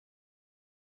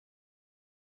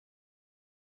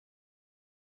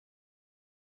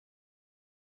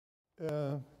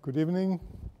Good evening,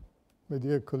 my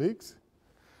dear colleagues.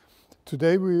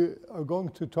 Today we are going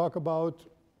to talk about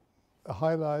a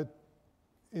highlight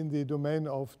in the domain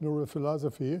of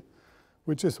neurophilosophy,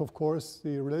 which is, of course,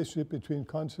 the relationship between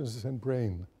consciousness and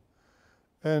brain.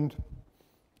 And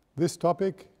this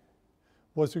topic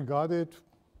was regarded,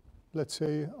 let's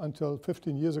say, until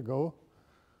 15 years ago,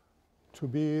 to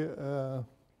be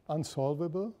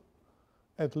unsolvable,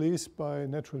 at least by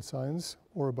natural science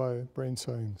or by brain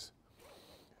science.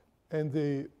 And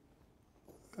the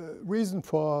reason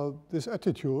for this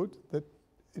attitude, that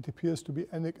it appears to be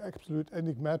absolute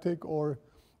enigmatic or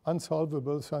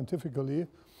unsolvable scientifically,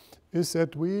 is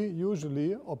that we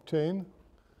usually obtain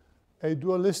a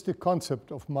dualistic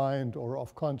concept of mind or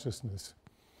of consciousness.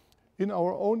 In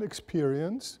our own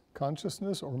experience,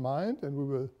 consciousness or mind, and we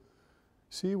will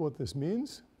see what this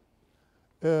means,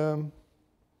 according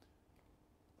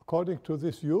to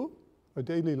this view, a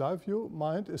daily life view,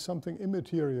 mind is something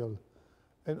immaterial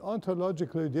and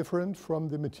ontologically different from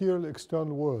the material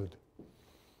external world.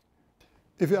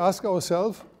 If we ask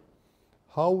ourselves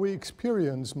how we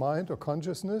experience mind or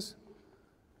consciousness,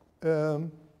 it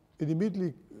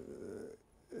immediately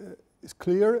is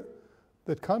clear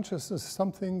that consciousness is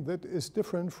something that is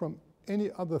different from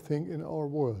any other thing in our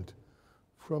world,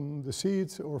 from the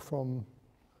seeds or from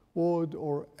wood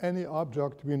or any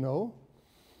object we know.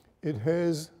 It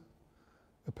has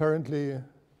apparently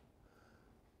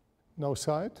no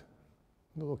site,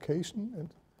 no location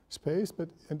and space,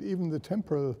 and even the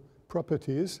temporal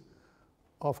properties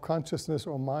of consciousness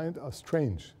or mind are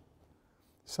strange.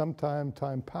 Sometimes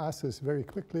time passes very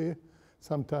quickly,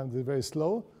 sometimes it's very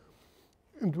slow.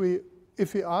 And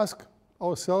if we ask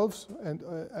ourselves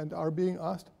and are being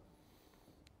asked,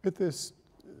 it is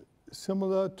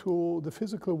similar to the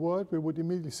physical world, we would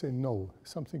immediately say no,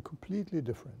 something completely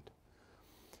different.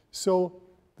 So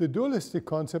the dualistic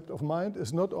concept of mind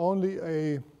is not only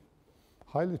a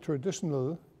highly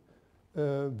traditional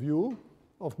view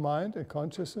of mind and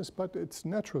consciousness, but it's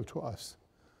natural to us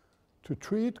to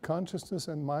treat consciousness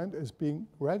and mind as being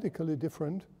radically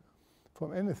different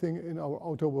from anything in our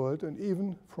outer world and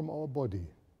even from our body.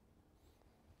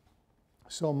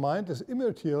 So mind is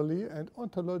immaterially and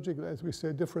ontologically, as we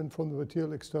say, different from the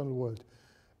material external world.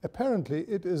 Apparently,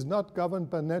 it is not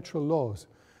governed by natural laws.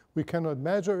 We cannot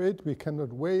measure it, we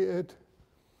cannot weigh it,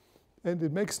 and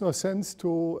it makes no sense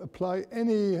to apply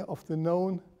any of the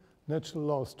known natural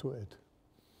laws to it.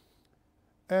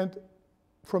 And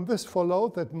from this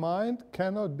followed that mind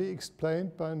cannot be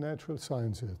explained by natural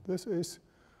sciences. This is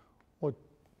what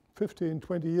 15,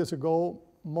 20 years ago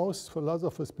most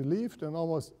philosophers believed, and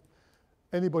almost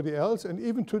anybody else. And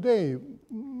even today,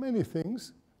 many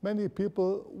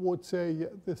people would say, yeah,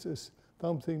 this is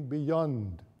something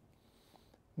beyond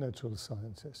natural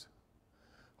sciences.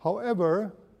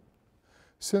 However,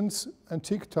 since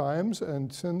antique times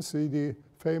and since the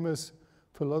famous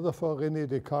philosopher René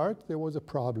Descartes, there was a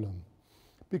problem.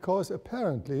 Because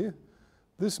apparently,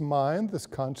 this mind, this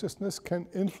consciousness, can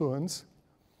influence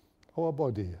our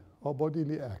body, our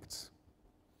bodily acts.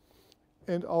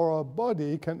 And our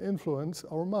body can influence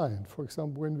our mind, for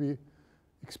example, when we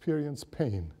experience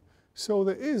pain. So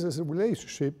there is a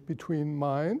relationship between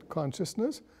mind,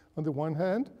 consciousness, on the one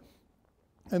hand,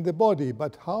 and the body.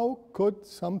 But how could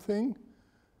something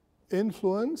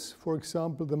influence, for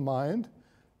example, the mind,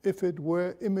 if it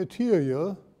were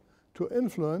immaterial to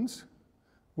influence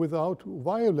without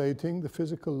violating the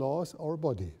physical laws of our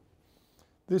body?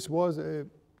 This was a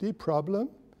deep problem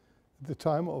at the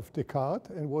time of Descartes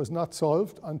and was not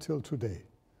solved until today.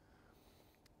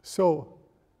 So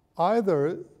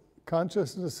either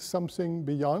consciousness is something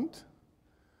beyond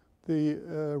the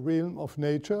realm of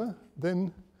nature,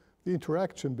 then the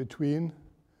interaction between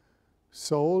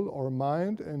soul or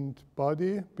mind and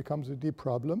body becomes a deep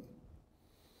problem.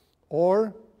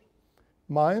 Or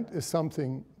mind is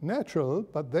something natural,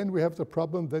 but then we have the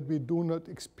problem that we do not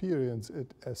experience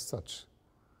it as such.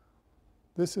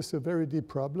 This is a very deep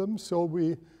problem, so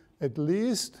we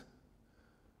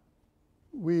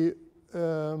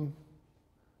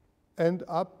end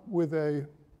up with a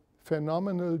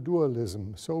phenomenal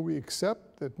dualism. So we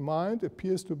accept that mind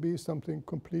appears to be something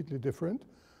completely different,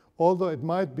 although it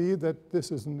might be that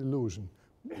this is an illusion.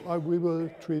 We will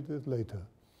treat it later.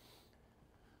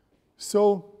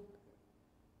 So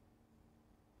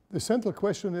the central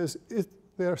question is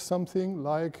there something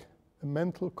like a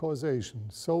mental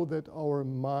causation, so that our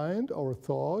mind, our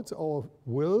thoughts, our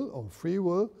will, our free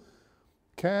will,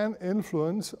 can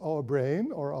influence our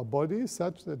brain or our body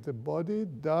such that the body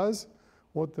does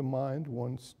what the mind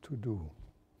wants to do?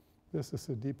 This is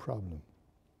a deep problem.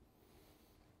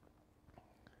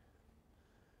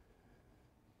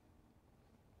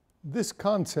 This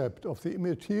concept of the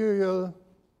immaterial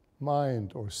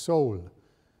mind or soul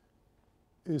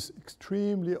is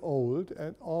extremely old,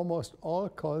 and almost all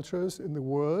cultures in the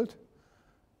world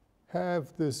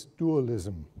have this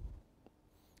dualism.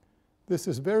 This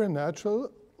is very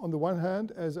natural, on the one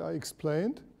hand, as I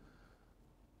explained,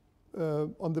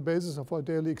 on the basis of our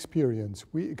daily experience.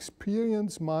 We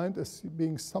experience mind as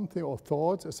being something, or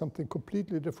thoughts as something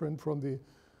completely different from the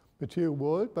material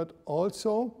world, but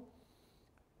also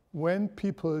when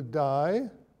people die,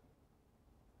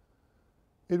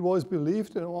 it was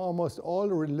believed in almost all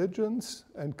religions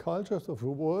and cultures of the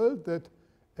world that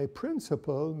a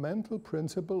principle, mental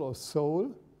principle or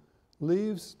soul,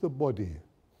 leaves the body.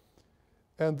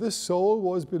 And this soul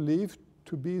was believed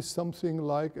to be something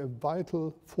like a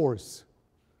vital force.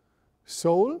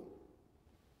 Soul,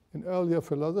 in earlier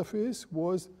philosophies,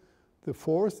 was the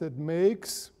force that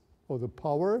makes, or the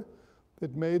power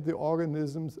that made the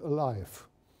organisms alive.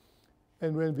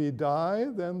 And when we die,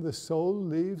 then the soul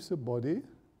leaves the body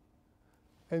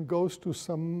and goes to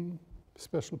some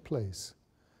special place.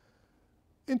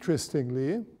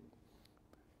 Interestingly,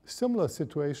 similar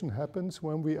situation happens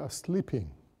when we are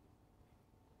sleeping.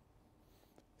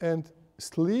 And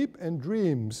sleep and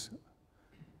dreams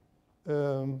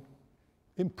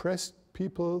impressed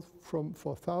people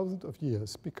for thousands of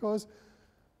years, because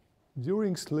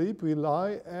during sleep we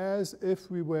lie as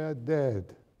if we were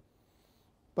dead.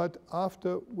 But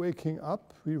after waking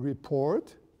up, we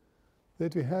report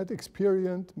that we had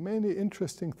experienced many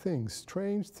interesting things,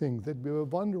 strange things, that we were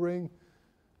wandering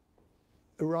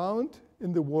around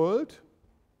in the world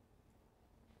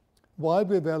while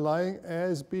we were lying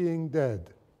as being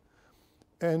dead.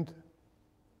 And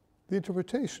the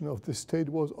interpretation of this state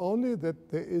was only that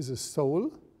there is a soul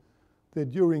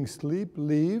that during sleep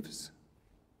leaves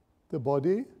the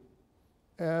body,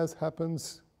 as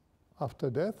happens after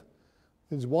death,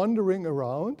 is wandering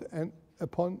around, and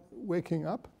upon waking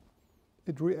up,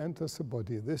 it re-enters the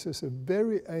body. This is a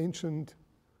very ancient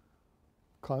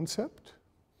concept.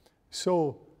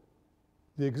 So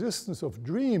the existence of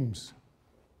dreams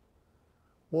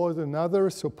was another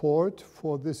support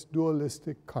for this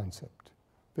dualistic concept,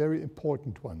 very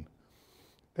important one.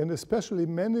 And especially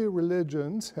many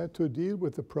religions had to deal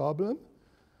with the problem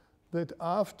that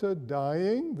after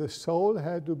dying, the soul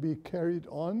had to be carried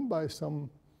on by some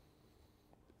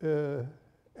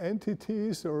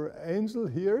entities or angel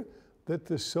here, that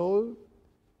the soul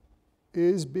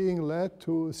is being led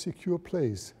to a secure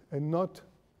place and not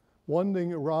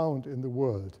wandering around in the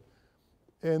world.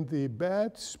 And the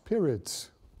bad spirits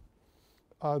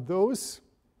are those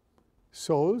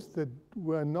souls that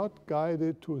were not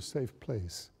guided to a safe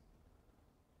place.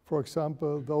 For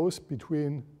example, those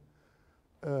between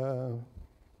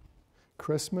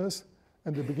Christmas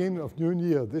and the beginning of New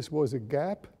Year. This was a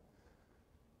gap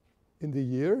in the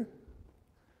year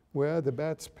where the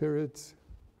bad spirits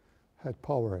had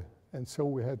power. And so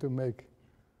we had to make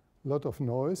a lot of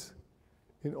noise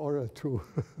in order to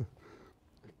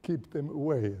keep them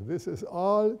away. This is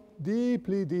all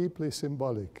deeply, deeply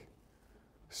symbolic.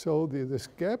 So this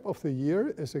gap of the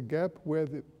year is a gap where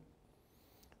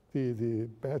the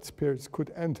bad spirits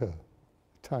could enter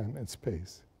time and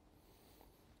space.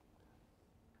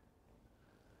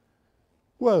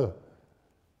 Well,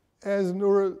 as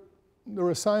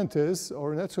neuroscientists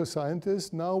or natural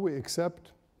scientists, now we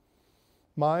accept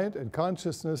mind and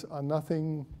consciousness are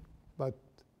nothing but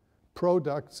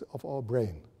products of our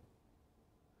brain.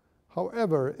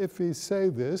 However, if we say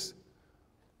this,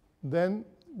 then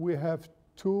we have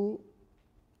two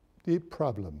deep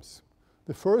problems.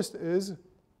 The first is,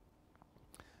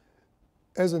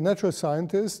 as a natural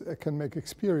scientist, I can make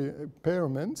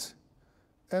experiments,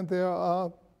 and there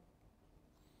are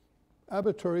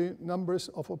arbitrary numbers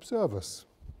of observers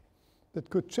that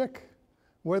could check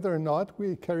whether or not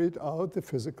we carried out the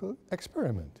physical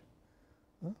experiment.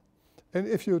 And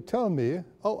if you tell me,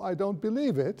 oh, I don't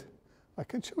believe it, I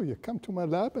can show you. Come to my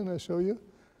lab and I show you.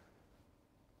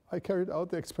 I carried out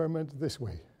the experiment this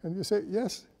way. And you say,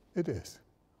 yes, it is.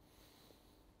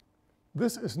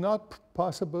 This is not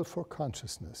possible for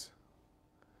consciousness.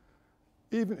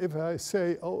 Even if I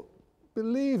say, oh,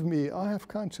 believe me, I have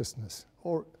consciousness,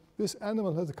 or this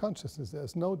animal has a consciousness,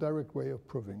 there's no direct way of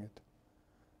proving it.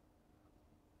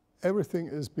 Everything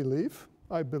is belief.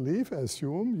 I believe,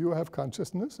 assume you have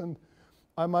consciousness, and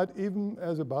I might even,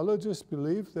 as a biologist,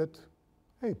 believe that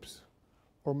apes,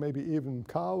 or maybe even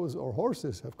cows or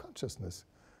horses have consciousness,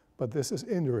 but this is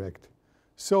indirect.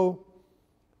 So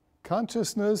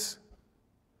consciousness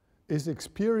is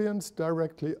experienced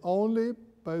directly only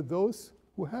by those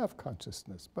who have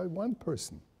consciousness, by one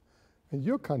person. And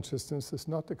your consciousness is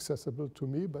not accessible to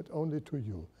me, but only to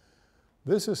you.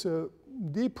 This is a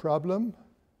deep problem,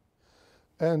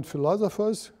 and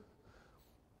philosophers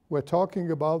were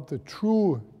talking about the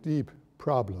true deep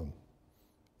problem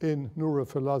in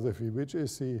neurophilosophy, which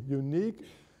is the unique,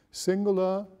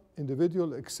 singular,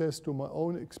 individual access to my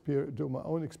own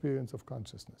experience of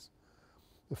consciousness.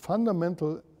 The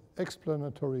fundamental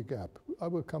explanatory gap. I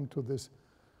will come to this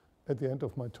at the end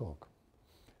of my talk.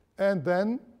 And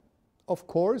then, of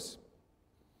course,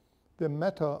 the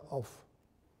matter of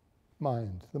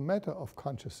mind, the matter of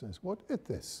consciousness. What is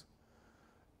this?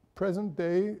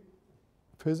 Present-day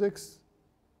physics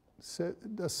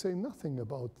does say nothing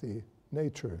about the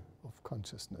nature of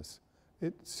consciousness.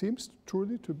 It seems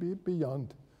truly to be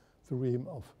beyond the realm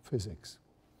of physics.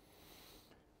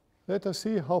 Let us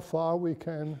see how far we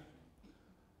can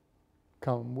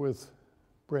come with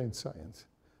brain science.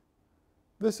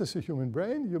 This is a human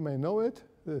brain. You may know it.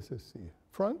 This is the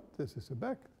front. This is the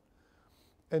back.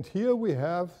 And here we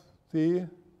have the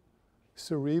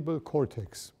cerebral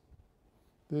cortex.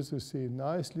 This is the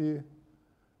nicely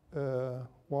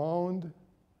wound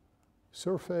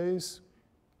surface.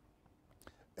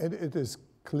 And it is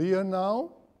clear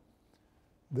now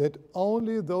that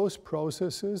only those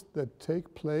processes that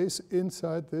take place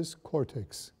inside this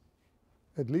cortex,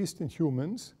 at least in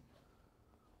humans,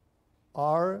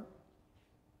 are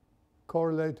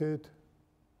correlated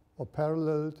or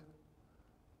paralleled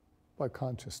by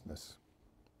consciousness.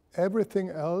 Everything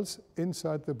else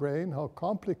inside the brain, how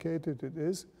complicated it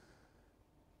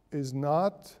is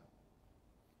not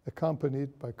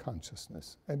accompanied by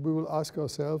consciousness. And we will ask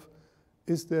ourselves,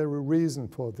 is there a reason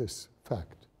for this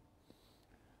fact?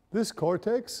 This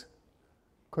cortex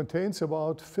contains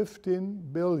about 15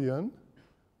 billion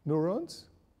neurons,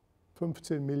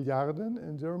 15 Milliarden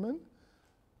in German,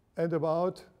 and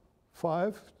about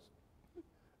 5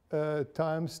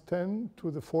 times 10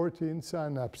 to the 14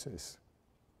 synapses.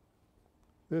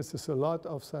 This is a lot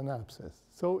of synapses.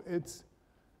 So its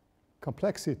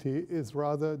complexity is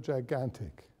rather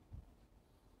gigantic.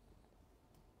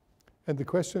 And the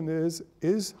question is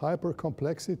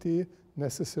hypercomplexity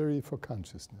necessary for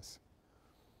consciousness?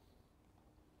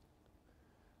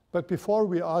 But before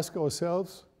we ask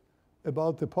ourselves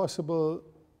about the possible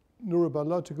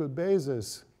neurobiological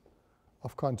basis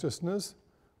of consciousness,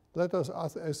 let us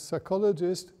ask as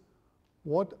psychologists,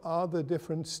 what are the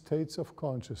different states of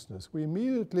consciousness? We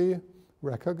immediately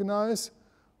recognize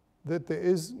that there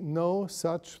is no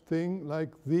such thing like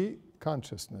the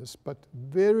consciousness, but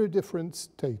very different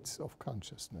states of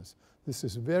consciousness. This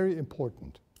is very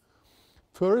important.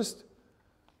 First,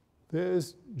 there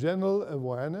is general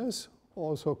awareness,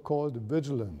 also called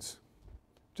vigilance.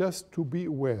 Just to be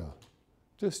aware,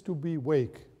 just to be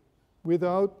awake,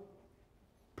 without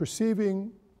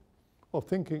perceiving or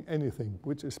thinking anything,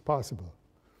 which is possible.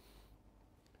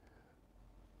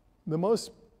 The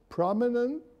most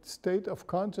prominent state of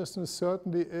consciousness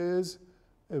certainly is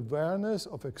awareness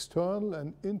of external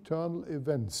and internal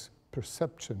events,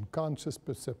 perception, conscious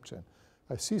perception.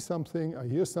 I see something, I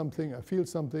hear something, I feel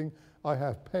something, I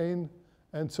have pain,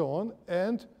 and so on,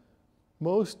 and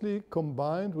mostly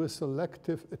combined with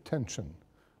selective attention.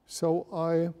 So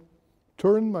I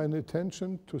turn my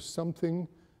attention to something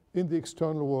in the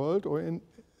external world or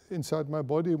inside my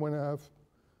body when I have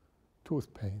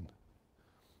tooth pain.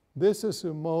 This is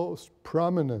the most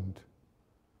prominent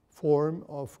form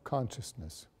of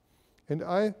consciousness. And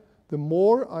the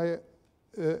more I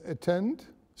attend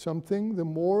something, the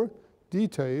more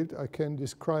detailed I can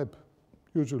describe,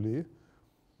 usually,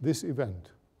 this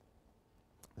event.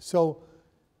 So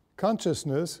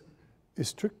consciousness is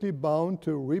strictly bound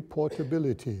to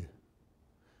reportability.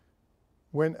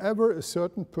 Whenever a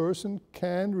certain person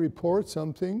can report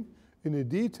something in a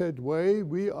detailed way,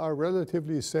 we are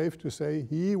relatively safe to say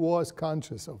he was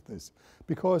conscious of this.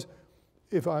 Because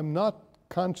if I'm not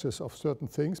conscious of certain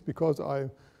things, because I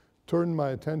turn my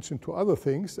attention to other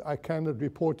things, I cannot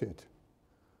report it.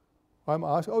 I'm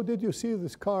asked, oh, did you see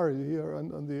this car here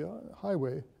on the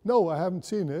highway? No, I haven't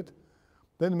seen it.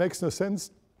 Then it makes no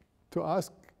sense to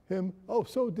ask him, oh,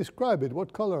 so describe it.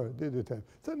 What color did it have?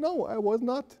 So no, I was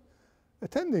not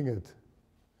attending it.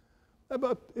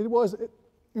 But it was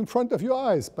in front of your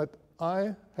eyes, but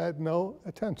I had no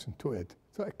attention to it.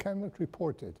 So I cannot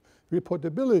report it.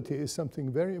 Reportability is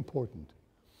something very important.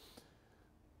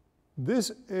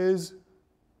 This is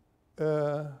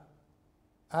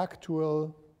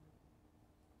actual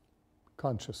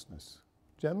consciousness.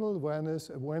 General awareness,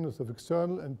 awareness of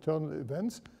external and internal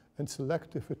events, and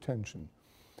selective attention.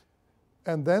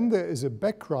 And then there is a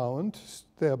background,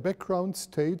 there are background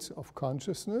states of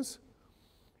consciousness.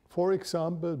 For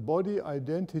example, body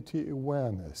identity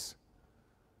awareness.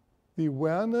 the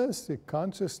awareness, the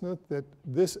consciousness that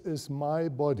this is my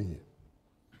body,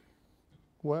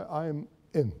 where I'm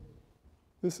in.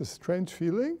 This is a strange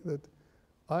feeling that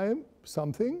I am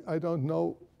something, I don't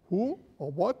know who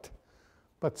or what,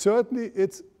 but certainly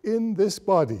it's in this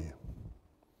body.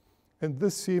 And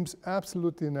this seems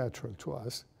absolutely natural to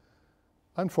us.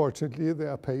 Unfortunately,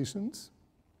 there are patients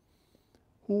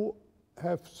who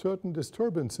have certain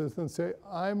disturbances and say,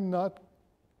 I'm not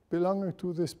belonging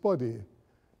to this body.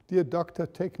 Dear doctor,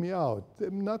 take me out.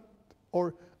 I'm not,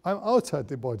 or I'm outside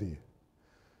the body.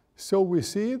 So we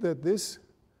see that this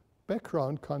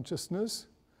background consciousness,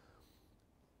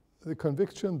 the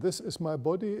conviction, this is my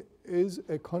body, is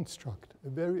a construct, a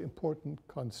very important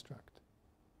construct.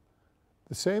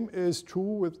 The same is true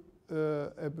with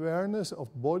awareness of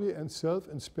body and self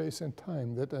in space and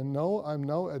time, that I know I'm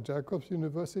now at Jacobs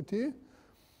University,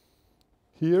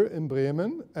 here in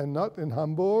Bremen, and not in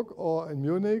Hamburg or in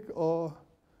Munich or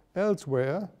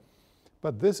elsewhere.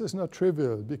 But this is not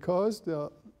trivial, because there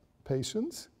are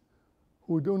patients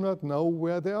who do not know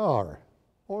where they are,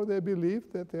 or they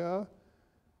believe that they are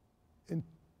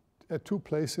at two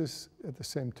places at the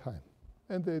same time.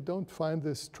 And they don't find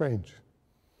this strange.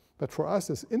 But for us,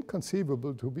 it's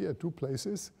inconceivable to be at two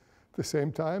places at the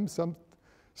same time.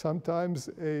 Sometimes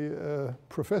a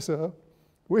professor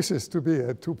wishes to be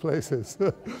at two places,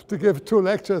 to give two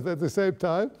lectures at the same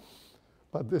time.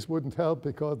 But this wouldn't help,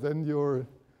 because then your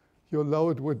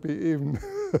load would be even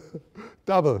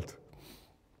doubled.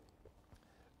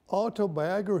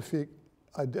 Autobiographic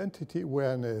identity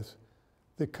awareness,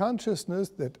 the consciousness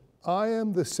that I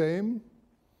am the same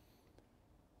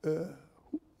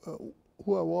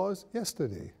who I was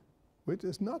yesterday, which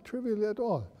is not trivial at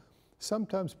all.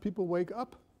 Sometimes people wake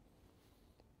up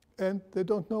and they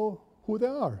don't know who they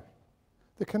are.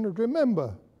 They cannot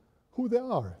remember who they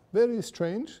are. Very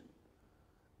strange.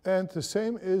 And the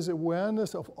same is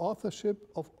awareness of authorship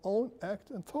of own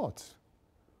act and thoughts.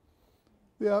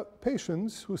 There are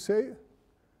patients who say,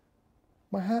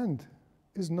 my hand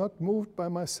is not moved by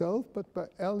myself, but by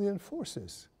alien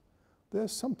forces.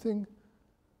 There's something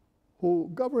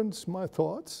who governs my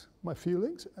thoughts, my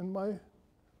feelings, and my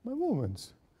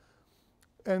movements.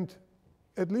 And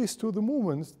at least to the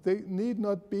movements, they need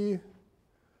not be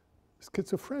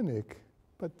schizophrenic,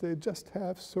 but they just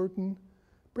have certain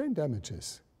brain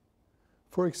damages.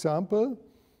 For example,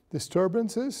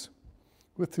 disturbances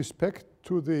with respect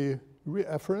to the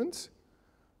reafferents,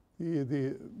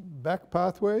 the back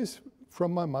pathways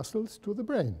from my muscles to the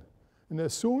brain. And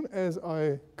as soon as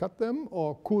I cut them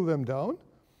or cool them down,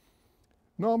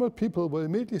 normal people will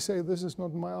immediately say, this is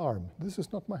not my arm, this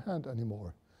is not my hand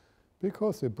anymore.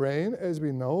 Because the brain, as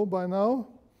we know by now,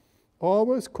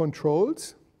 always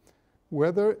controls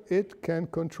whether it can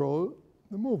control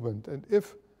the movement. And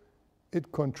if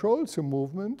it controls the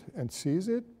movement and sees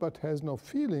it, but has no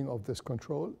feeling of this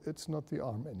control, it's not the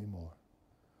arm anymore.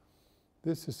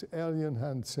 This is alien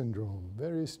hand syndrome,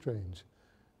 very strange.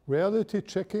 Reality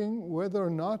checking whether or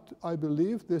not I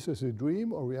believe this is a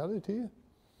dream or reality.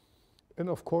 And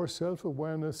of course,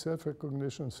 self-awareness,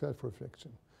 self-recognition,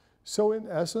 self-reflection. So in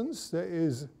essence, there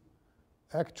is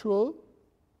actual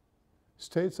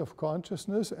states of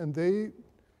consciousness, and they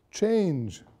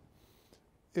change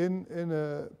in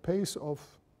a pace of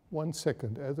 1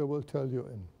 second, as I will tell you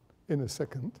in a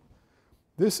second.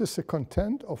 This is the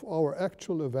content of our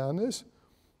actual awareness.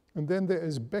 And then there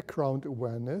is background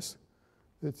awareness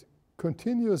that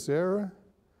continues there.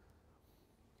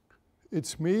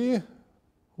 It's me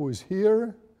who is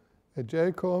here at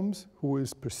Jacobs, who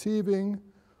is perceiving,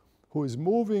 who is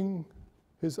moving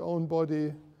his own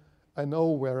body. I know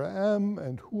where I am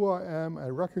and who I am. I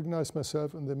recognize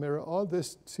myself in the mirror. All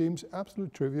this seems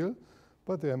absolutely trivial,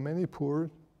 but there are many poor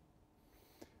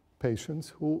patients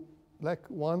who lack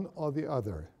one or the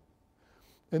other.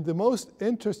 And the most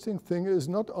interesting thing is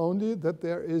not only that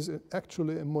there is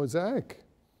actually a mosaic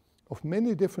of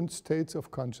many different states of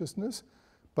consciousness,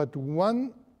 but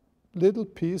one little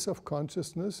piece of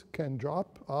consciousness can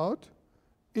drop out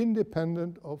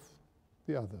independent of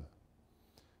the other.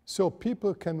 So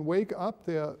people can wake up,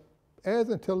 they are as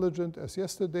intelligent as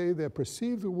yesterday, they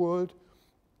perceive the world,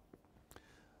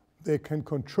 they can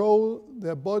control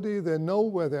their body, they know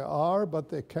where they are, but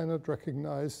they cannot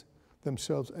recognize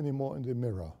themselves anymore in the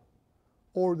mirror.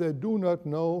 Or they do not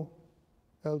know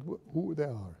who they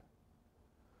are.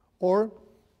 Or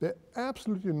they're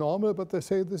absolutely normal, but they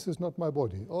say, this is not my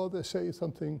body. Or they say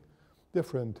something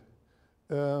different.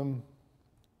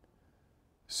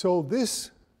 So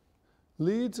this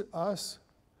leads us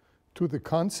to the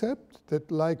concept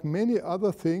that, like many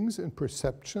other things in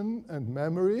perception and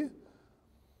memory,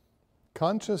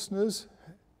 consciousness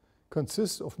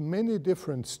consists of many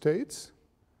different states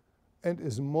and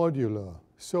is modular.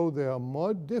 So there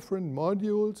are different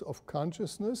modules of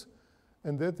consciousness,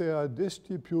 and that they are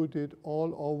distributed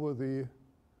all over the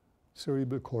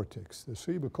cerebral cortex. The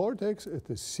cerebral cortex is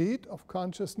the seat of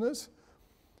consciousness,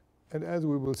 and as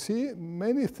we will see,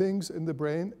 many things in the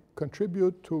brain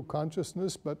contribute to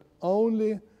consciousness, but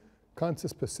only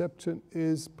conscious perception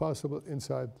is possible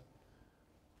inside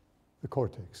the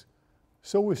cortex.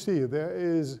 So we see there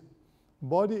is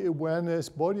body awareness,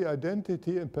 body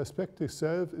identity, and perspective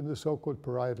self in the so-called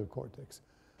parietal cortex.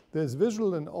 There's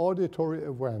visual and auditory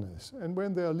awareness, and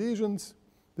when there are lesions,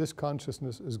 this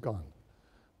consciousness is gone.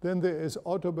 Then there is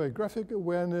autobiographic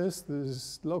awareness. This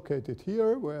is located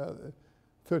here, where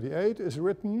 38 is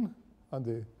written on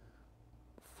the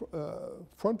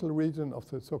frontal region of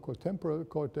the so-called temporal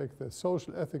cortex. There's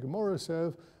social, ethical, moral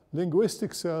self,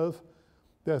 linguistic self.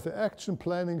 There's the action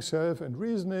planning self and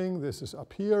reasoning. This is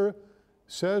up here.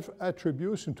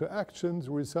 Self-attribution to actions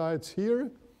resides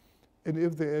here. And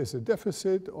if there is a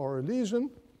deficit or a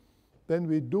lesion, then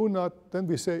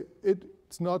we say,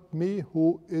 it's not me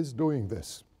who is doing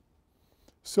this.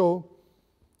 So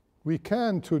we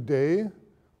can today,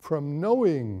 from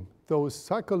knowing those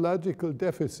psychological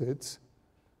deficits,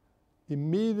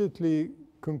 immediately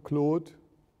conclude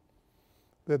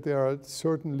that there are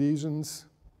certain lesions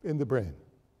in the brain.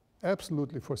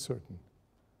 Absolutely for certain.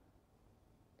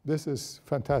 This is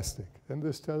fantastic, and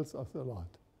this tells us a lot.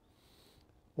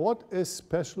 What is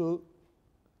special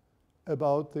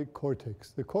about the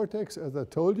cortex? The cortex, as I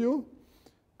told you,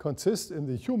 consists in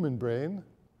the human brain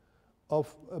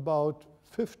of about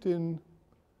 15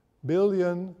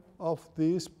 billion of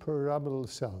these pyramidal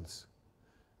cells.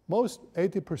 Most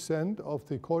 80% of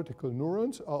the cortical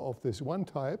neurons are of this one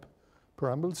type,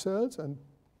 pyramidal cells, and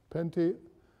plenty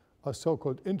are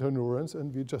so-called interneurons,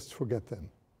 and we just forget them.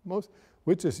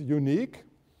 Which is unique,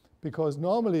 because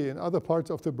normally in other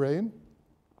parts of the brain,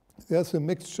 there's a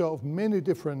mixture of many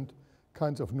different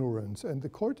kinds of neurons. And the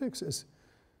cortex is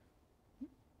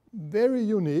very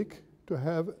unique to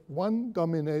have one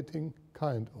dominating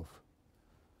kind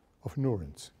of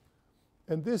neurons.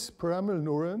 And these pyramidal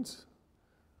neurons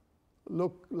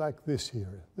look like this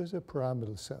here. This is a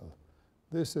pyramidal cell.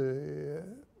 This is a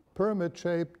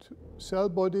pyramid-shaped cell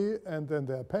body, and then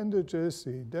the appendages,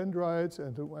 the dendrites,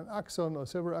 and one axon or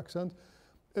several axons.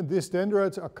 And these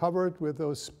dendrites are covered with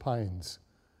those spines.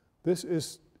 This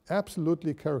is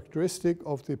absolutely characteristic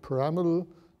of the pyramidal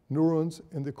neurons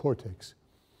in the cortex.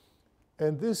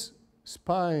 And these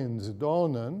spines,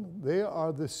 dornen, they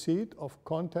are the seat of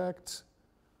contacts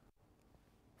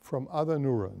from other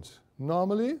neurons.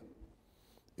 Normally,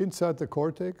 inside the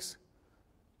cortex,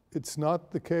 it's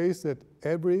not the case that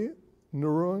every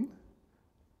neuron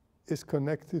is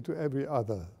connected to every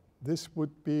other. This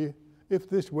would be, if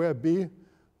this were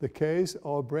the case,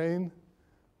 our brain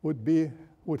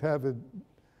would have a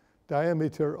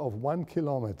diameter of 1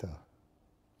 kilometer.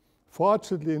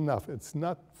 Fortunately enough, it's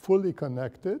not fully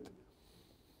connected,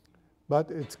 but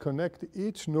it's connected.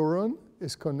 Each neuron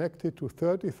is connected to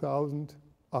 30,000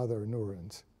 other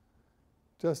neurons,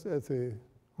 just as a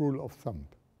rule of thumb.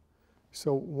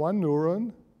 So one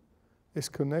neuron is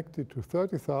connected to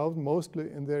 30,000, mostly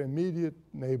in their immediate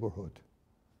neighborhood.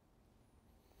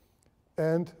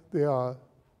 And the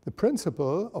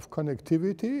principle of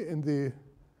connectivity in the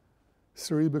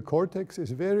cerebral cortex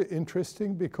is very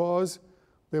interesting, because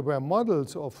there were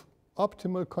models of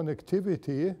optimal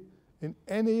connectivity in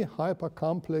any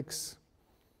hypercomplex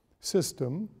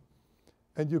system,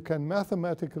 and you can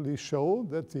mathematically show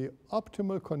that the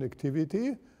optimal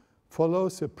connectivity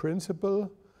follows the principle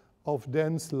of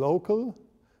dense local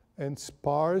and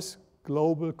sparse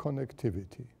global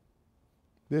connectivity.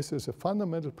 This is a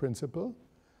fundamental principle,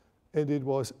 and it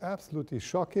was absolutely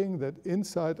shocking that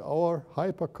inside our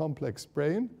hypercomplex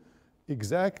brain,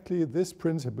 exactly this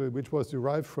principle, which was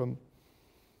derived from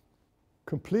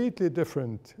completely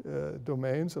different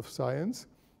domains of science,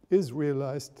 is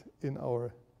realized in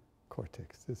our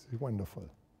cortex. This is wonderful.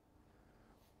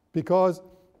 Because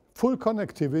full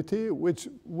connectivity, which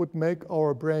would make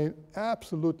our brain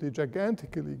absolutely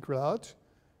gigantically large,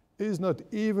 is not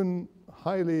even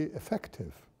highly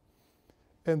effective.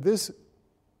 And this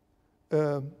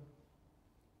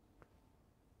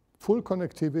full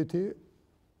connectivity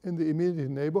in the immediate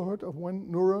neighborhood of one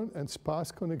neuron and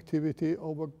sparse connectivity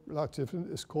over large distance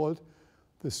is called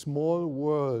the small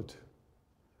world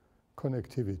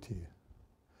connectivity.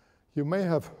 You may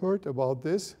have heard about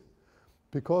this,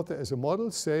 because there is a model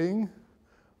saying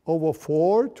over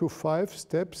 4 to 5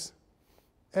 steps,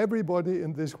 everybody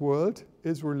in this world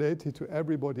is related to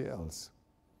everybody else.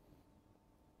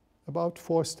 About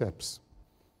 4 steps.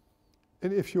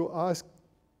 And if you ask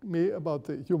me about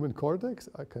the human cortex,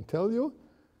 I can tell you,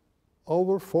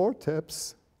 over 4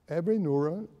 taps, every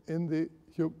neuron in the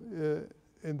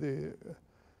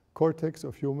cortex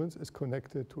of humans is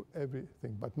connected to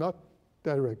everything, but not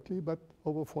directly, but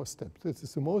over 4 steps. This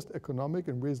is the most economic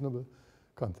and reasonable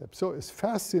concept. So it's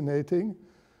fascinating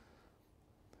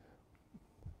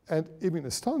and even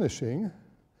astonishing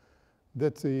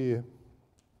that the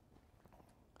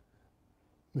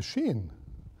machine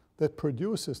that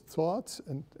produces thoughts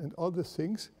and other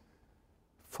things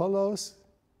follows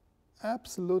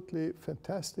absolutely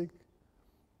fantastic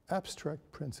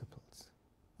abstract principles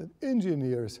that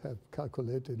engineers have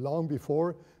calculated long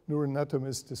before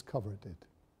neuroanatomists discovered it.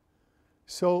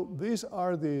 So these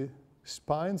are the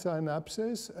spine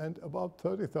synapses, and about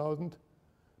 30,000,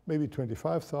 maybe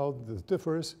 25,000, this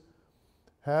differs,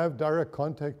 have direct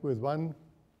contact with one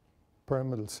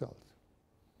pyramidal cell.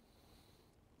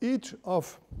 Each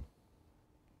of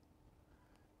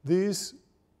these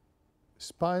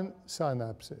spine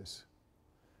synapses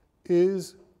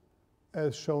is,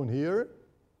 as shown here,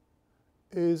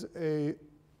 is a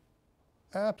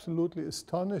absolutely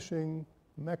astonishing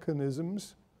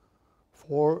mechanisms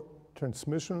for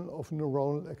transmission of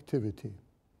neuronal activity.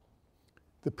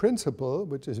 The principle,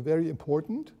 which is very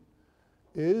important,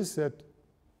 is that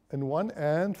in one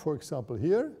end, for example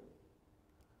here,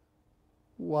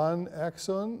 one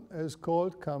axon, as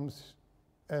called,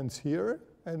 ends here,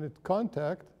 and at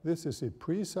contact, this is a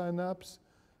presynapse,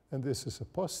 and this is a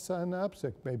postsynapse.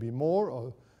 There may be more,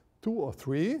 or 2 or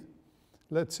 3.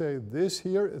 Let's say this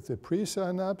here is a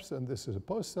presynapse, and this is a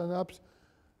postsynapse,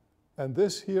 and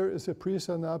this here is a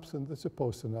presynapse, and this is a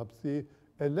postsynapse. The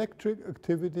electric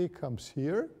activity comes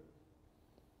here,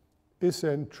 is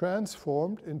then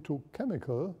transformed into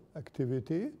chemical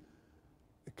activity.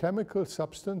 Chemical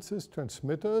substances,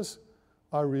 transmitters,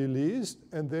 are released,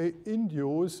 and they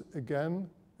induce, again,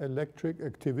 electric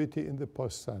activity in the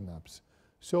postsynapse.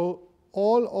 So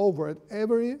all over at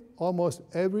almost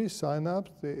every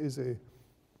synapse, there is a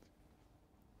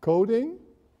coding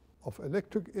of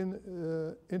electric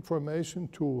information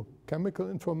to chemical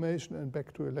information and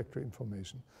back to electric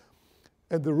information.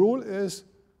 And the rule is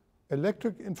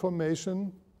electric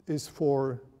information is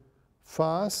for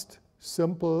fast,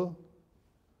 simple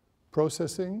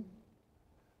processing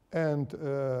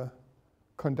and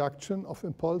conduction of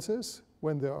impulses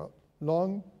when there are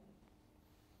long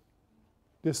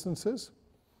distances,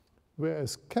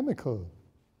 whereas chemical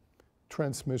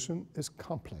transmission is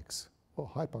complex or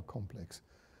hypercomplex.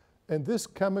 And this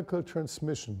chemical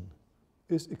transmission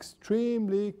is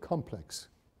extremely complex.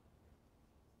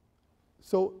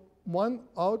 So 1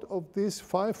 out of these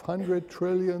 500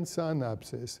 trillion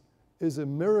synapses is a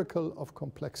miracle of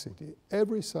complexity,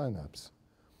 every synapse.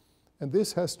 And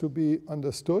this has to be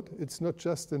understood. It's not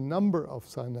just the number of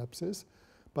synapses,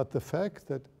 but the fact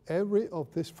that every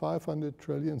of these 500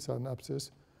 trillion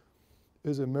synapses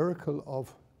is a miracle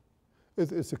of,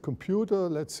 it's a computer,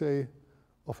 let's say,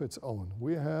 of its own.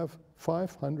 We have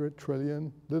 500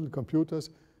 trillion little computers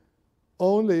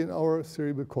only in our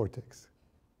cerebral cortex.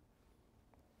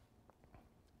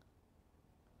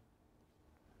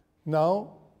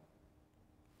 Now,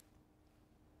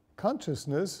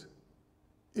 consciousness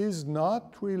is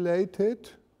not related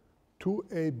to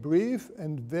a brief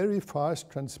and very fast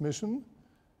transmission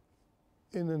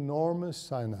in enormous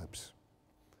synapse.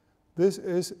 This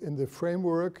is in the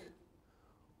framework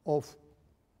of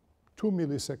 2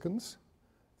 milliseconds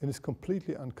and is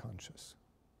completely unconscious.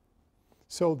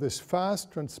 So this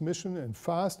fast transmission and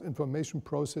fast information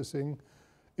processing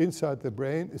inside the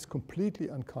brain is completely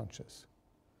unconscious.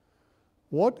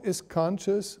 What is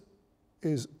conscious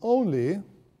is only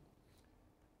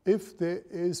if there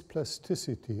is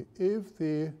plasticity, if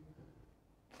the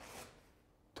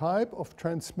type of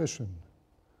transmission,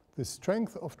 the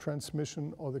strength of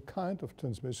transmission or the kind of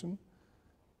transmission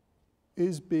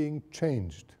is being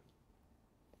changed.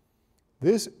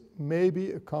 This may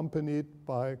be accompanied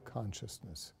by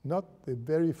consciousness, not the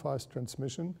very fast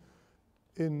transmission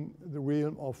in the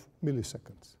realm of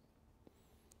milliseconds.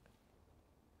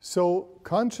 So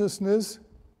consciousness,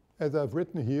 as I've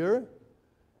written here,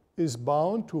 is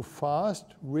bound to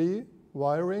fast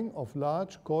rewiring of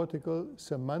large cortical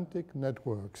semantic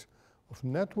networks, of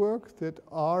networks that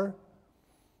are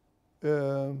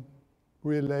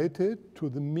related to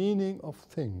the meaning of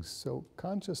things. So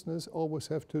consciousness always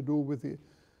has to do with the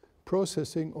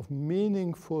processing of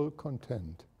meaningful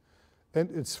content.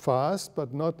 And it's fast,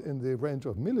 but not in the range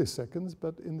of milliseconds,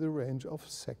 but in the range of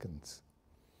seconds.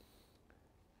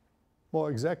 More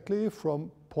exactly,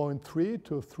 from 0.3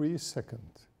 to 3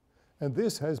 seconds. And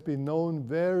this has been known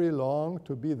very long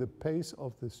to be the pace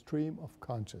of the stream of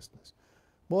consciousness.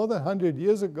 More than 100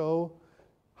 years ago,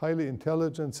 highly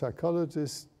intelligent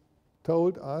psychologists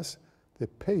told us the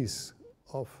pace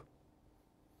of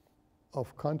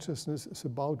consciousness is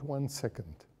about 1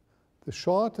 second. The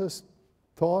shortest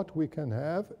thought we can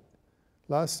have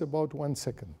lasts about 1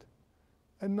 second.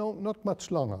 And no, not much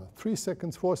longer. 3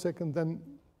 seconds, 4 seconds, then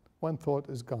one thought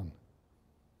is gone.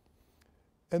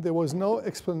 And there was no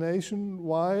explanation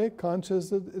why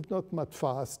consciousness is not much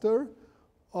faster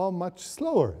or much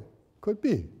slower. Could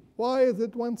be. Why is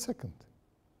it 1 second?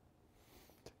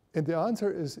 And the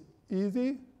answer is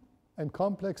easy and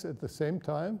complex at the same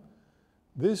time.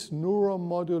 This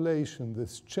neuromodulation,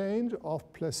 this change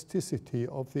of plasticity,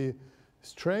 of the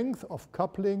strength of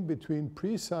coupling between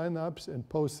pre-synapse and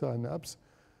post-synapse,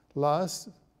 lasts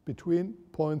between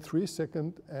 0.3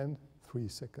 seconds and 3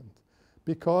 seconds.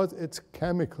 Because it's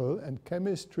chemical, and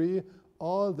chemistry,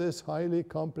 all these highly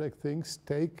complex things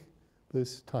take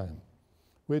this time,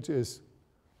 which is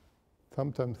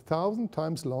sometimes 1,000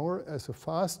 times longer as the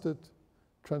fastest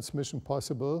transmission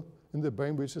possible in the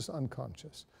brain, which is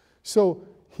unconscious. So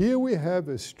here we have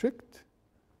a strict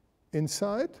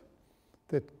insight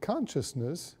that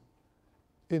consciousness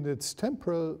in its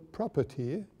temporal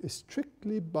property is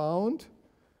strictly bound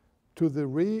to the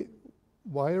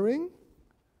rewiring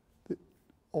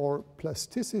or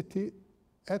plasticity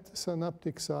at the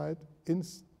synaptic site in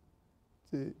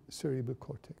the cerebral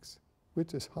cortex,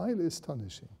 which is highly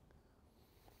astonishing.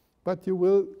 But you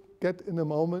will get in a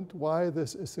moment why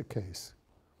this is the case.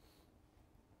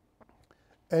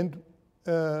 And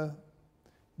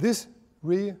this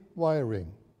rewiring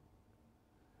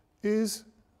is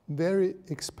very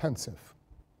expensive.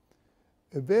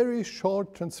 A very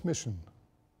short transmission,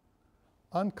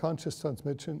 unconscious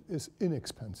transmission, is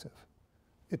inexpensive.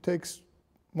 It takes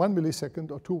 1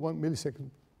 millisecond or 1 millisecond,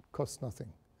 costs nothing.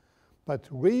 But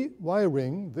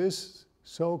rewiring this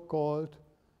so-called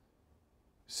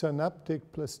synaptic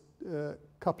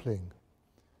coupling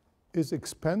is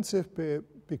expensive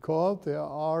because there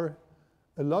are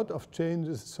a lot of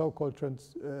changes, so-called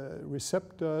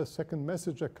receptor, second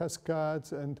messenger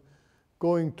cascades, and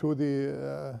going to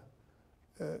the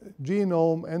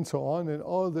genome and so on, and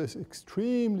all this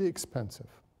extremely expensive.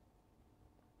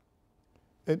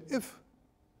 And if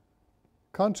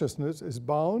consciousness is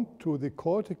bound to the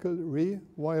cortical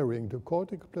rewiring, the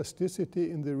cortical plasticity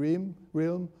in the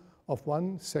realm of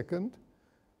 1 second,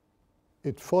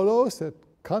 it follows that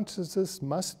consciousness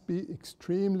must be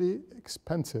extremely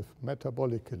expensive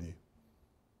metabolically.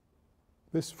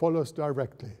 This follows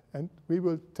directly, and we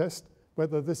will test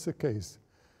whether this is the case.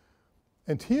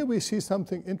 And here we see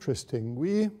something interesting.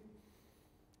 We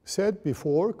said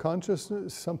before,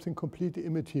 consciousness is something completely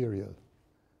immaterial.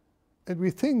 And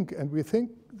we think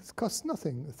this costs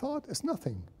nothing. Thought is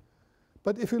nothing.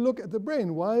 But if you look at the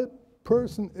brain, while a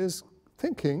person is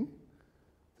thinking,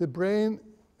 the brain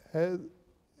has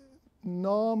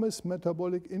enormous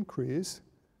metabolic increase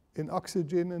in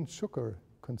oxygen and sugar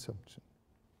consumption.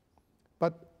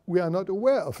 But we are not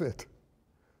aware of it.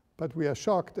 But we are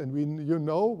shocked, and you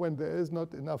know when there is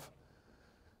not enough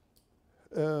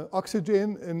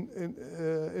oxygen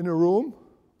in a room,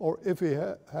 or if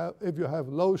you have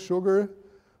low sugar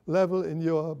level in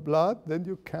your blood, then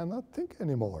you cannot think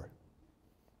anymore.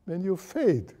 Then you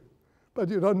fade, but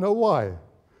you don't know why.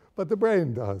 But the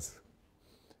brain does.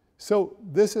 So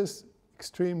this is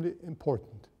extremely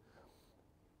important.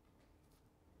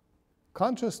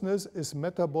 Consciousness is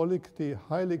metabolically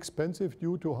highly expensive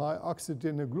due to high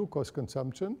oxygen and glucose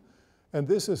consumption. And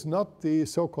this is not the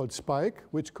so-called spike,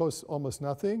 which costs almost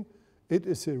nothing. It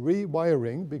is a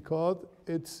rewiring because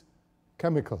it's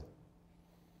chemical.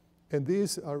 And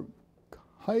these are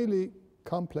highly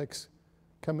complex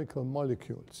chemical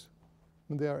molecules,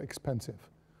 and they are expensive.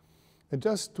 And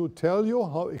just to tell you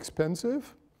how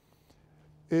expensive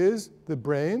is, the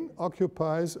brain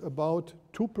occupies about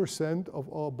 2%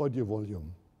 of our body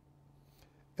volume.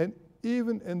 And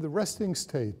even in the resting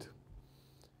state,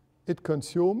 it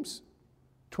consumes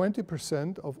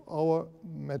 20% of our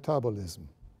metabolism.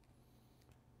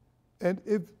 And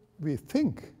if we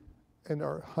think and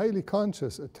are highly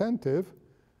conscious, attentive,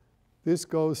 this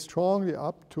goes strongly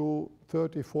up to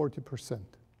 30–40%.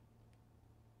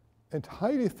 And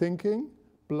highly thinking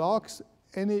blocks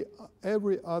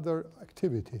every other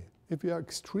activity. If we are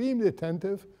extremely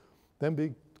attentive, then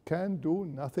we can do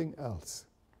nothing else.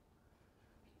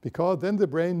 Because then the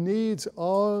brain needs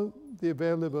all the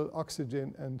available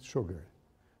oxygen and sugar.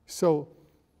 So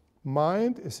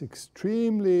mind is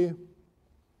extremely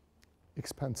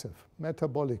expensive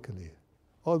metabolically,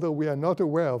 although we are not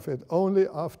aware of it only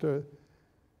after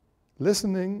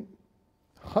listening,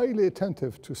 highly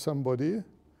attentive to somebody,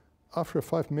 after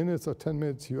 5 minutes or 10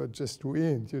 minutes, you are just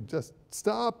ruined. You just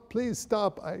stop, please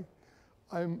stop.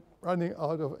 I'm running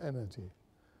out of energy.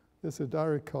 There's a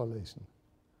direct correlation.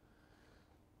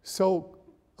 So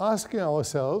asking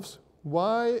ourselves,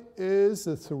 why is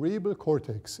the cerebral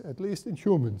cortex, at least in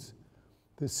humans,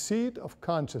 the seat of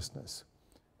consciousness?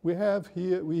 We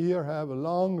here have a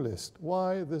long list.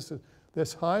 Why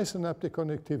there's high synaptic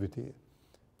connectivity,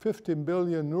 15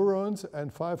 billion neurons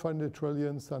and 500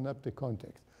 trillion synaptic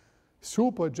contacts.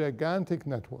 Super gigantic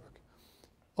network.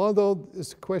 Although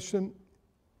it's a question,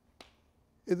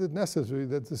 is it necessary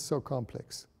that this is so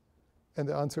complex? And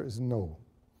the answer is no.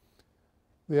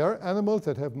 There are animals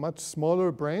that have much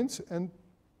smaller brains, and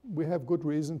we have good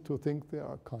reason to think they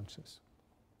are conscious.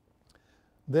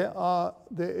 There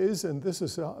is, and this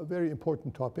is a very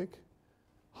important topic,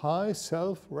 high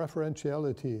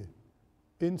self-referentiality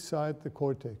inside the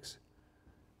cortex.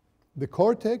 The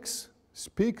cortex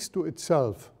speaks to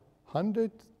itself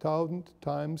 100,000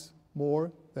 times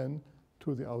more than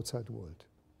to the outside world.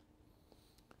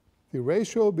 The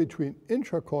ratio between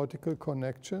intracortical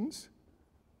connections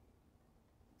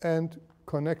and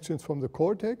connections from the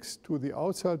cortex to the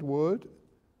outside world,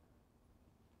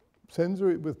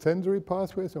 with sensory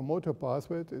pathways or motor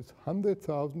pathways, is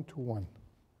 100,000 to 1.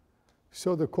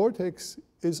 So the cortex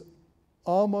is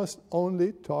almost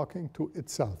only talking to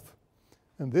itself.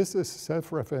 And this is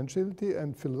self-referentiality,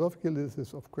 and philosophically this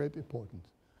is of great importance.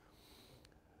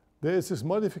 There is this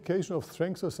modification of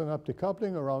strength of synaptic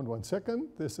coupling around 1 second.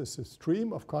 This is a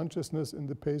stream of consciousness in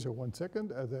the pace of 1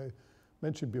 second, as I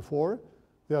mentioned before.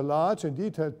 There are large and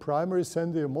detailed primary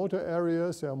sensory motor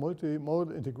areas. There are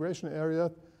multimodal integration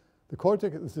areas. The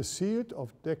cortex is the seat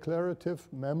of declarative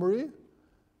memory.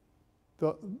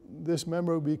 This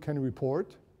memory we can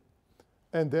report.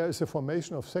 And there is a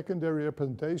formation of secondary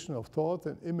representation of thought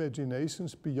and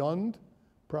imaginations beyond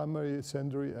primary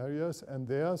sensory areas, and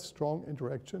their strong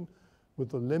interaction with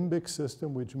the limbic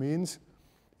system, which means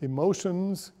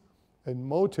emotions and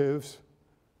motives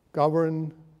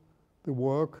govern the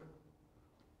work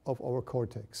of our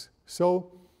cortex. So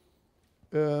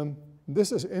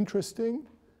this is interesting,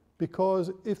 because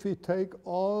if we take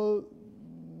all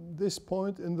this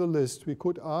point in the list, we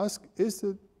could ask, is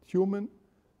the human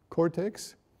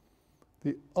cortex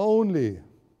the only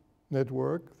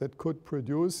network that could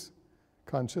produce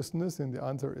consciousness? And the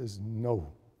answer is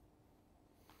no.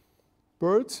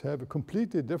 Birds have a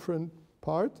completely different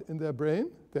part in their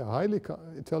brain. They're highly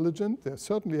intelligent. They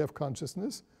certainly have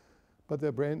consciousness, but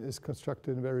their brain is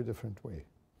constructed in a very different way.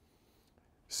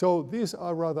 So these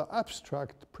are rather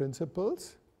abstract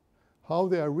principles. How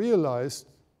they are realized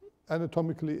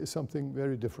anatomically is something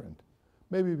very different.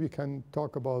 Maybe we can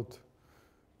talk about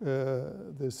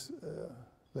this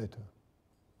later.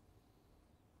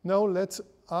 Now let's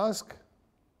ask,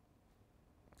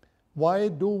 why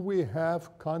do we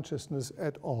have consciousness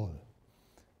at all?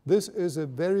 This is a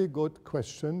very good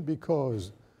question,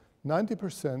 because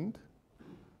 90%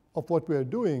 of what we are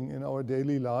doing in our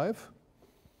daily life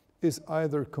is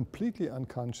either completely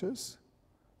unconscious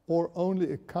or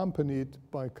only accompanied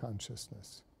by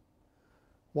consciousness.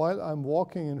 While I'm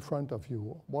walking in front of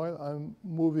you, while I'm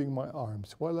moving my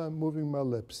arms, while I'm moving my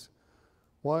lips,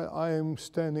 while I am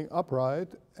standing upright,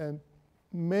 and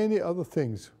many other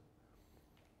things,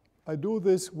 I do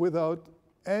this without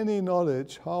any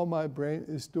knowledge how my brain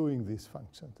is doing these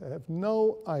functions. I have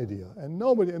no idea, and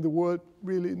nobody in the world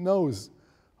really knows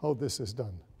how this is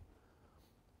done.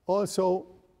 Also,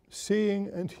 seeing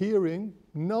and hearing,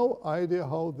 no idea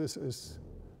how this is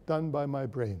done by my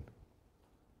brain.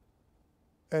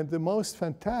 And the most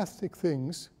fantastic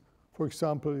things, for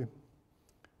example,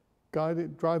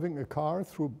 driving a car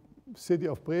through the city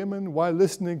of Bremen while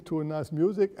listening to a nice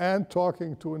music and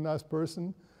talking to a nice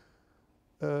person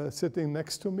sitting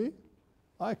next to me,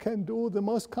 I can do the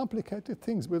most complicated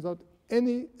things without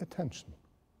any attention.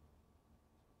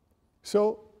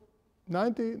 So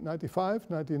 90, 95,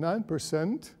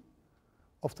 99%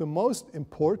 of the most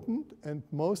important and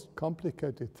most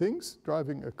complicated things,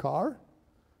 driving a car,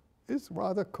 is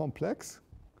rather complex.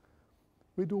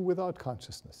 We do without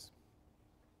consciousness.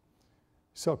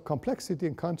 So complexity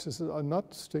and consciousness are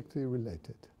not strictly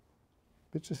related,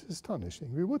 which is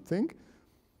astonishing. We would think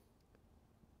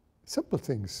simple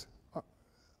things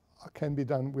can be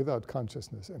done without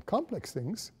consciousness, and complex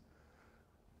things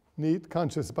need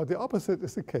consciousness, but the opposite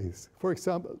is the case. For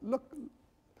example,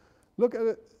 look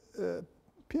at a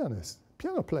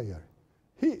piano player.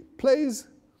 He plays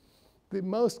the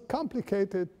most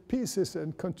complicated pieces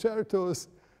and concertos,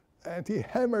 and he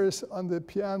hammers on the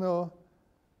piano,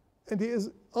 and he is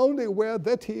only aware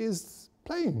that he is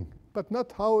playing. but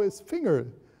not how his fingers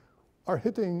are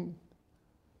hitting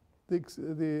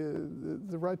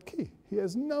the right key. He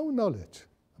has no knowledge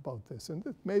about this. And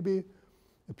it maybe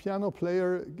a piano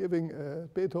player giving a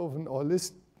Beethoven or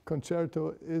Liszt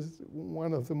concerto is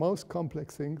one of the most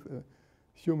complex things a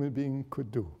human being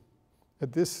could do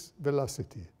at this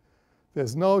velocity.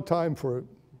 There's no time for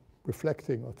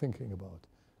reflecting or thinking about.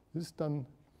 This is done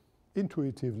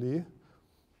intuitively,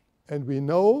 and we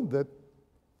know that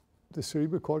the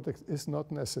cerebral cortex is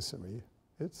not necessary.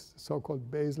 It's so-called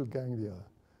basal ganglia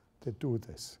that do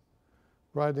this.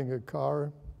 Riding a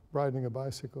car, riding a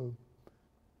bicycle,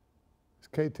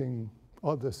 skating,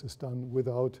 all this is done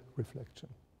without reflection.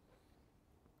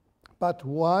 But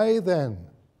why then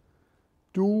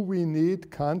do we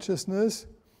need consciousness,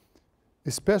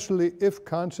 especially if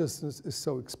consciousness is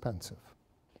so expensive?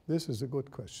 This is a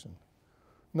good question.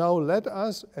 Now let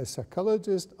us, as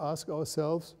psychologists, ask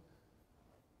ourselves,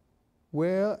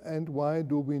 where and why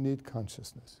do we need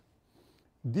consciousness?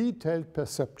 Detailed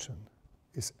perception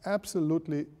is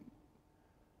absolutely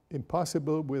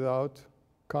impossible without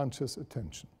conscious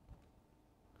attention.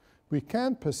 We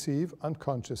can perceive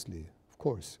unconsciously, of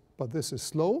course, but this is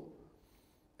slow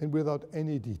and without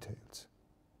any details.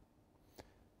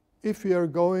 If we are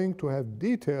going to have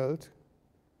detailed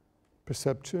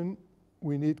perception,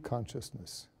 we need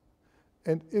consciousness.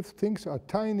 And if things are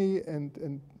tiny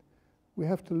and we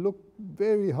have to look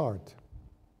very hard.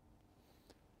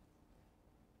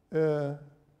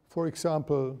 For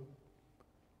example,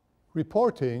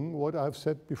 reporting what I've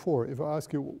said before. If I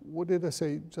ask you, what did I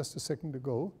say just a second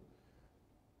ago?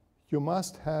 You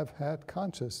must have had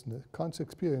conscious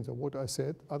experience of what I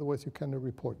said, otherwise you cannot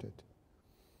report it.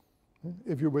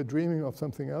 If you were dreaming of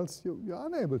something else, you're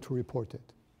unable to report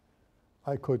it.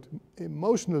 I could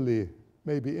emotionally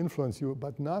maybe influence you,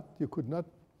 but you could not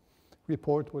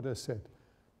report what I said.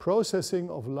 Processing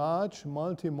of large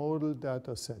multimodal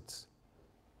data sets.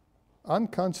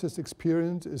 Unconscious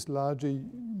experience is largely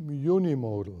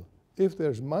unimodal. If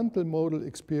there's multimodal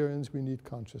experience, we need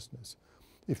consciousness.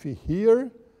 If we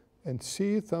hear and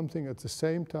see something at the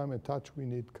same time and touch, we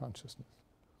need consciousness.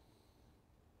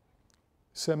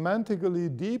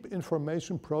 Semantically deep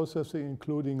information processing,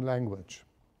 including language.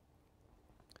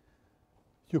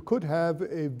 You could have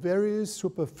a very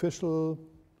superficial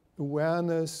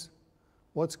awareness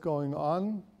what's going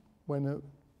on when a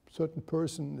certain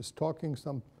person is talking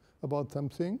about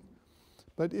something.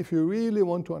 But if you really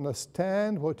want to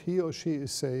understand what he or she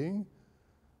is saying,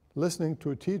 listening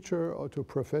to a teacher or to a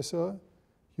professor,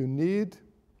 you need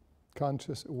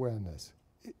conscious awareness.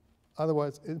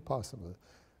 Otherwise, impossible.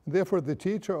 Therefore, the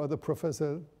teacher or the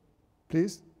professor,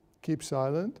 please keep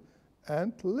silent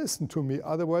and listen to me.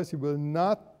 Otherwise, you will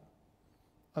not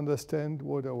understand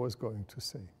what I was going to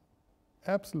say.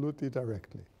 Absolutely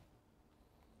directly.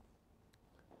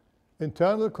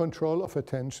 Internal control of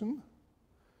attention.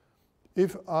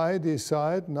 If I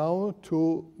decide now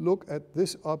to look at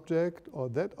this object or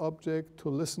that object, to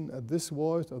listen at this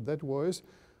voice or that voice,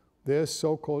 there's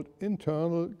so-called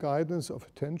internal guidance of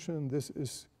attention. This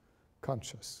is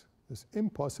conscious. It's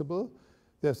impossible.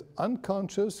 There's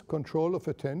unconscious control of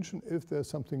attention if there's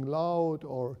something loud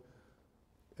or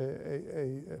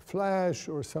a flash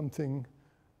or something.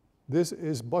 This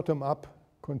is bottom-up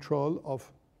control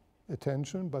of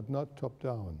attention, but not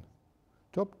top-down.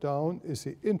 Top-down is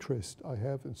the interest I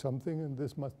have in something, and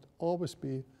this must always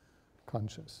be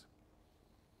conscious.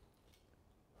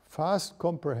 Fast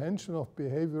comprehension of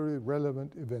behaviorally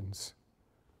relevant events.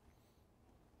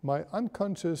 My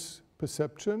unconscious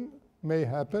perception may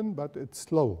happen, but it's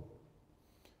slow.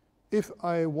 If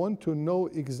I want to know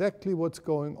exactly what's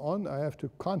going on, I have to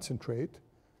concentrate.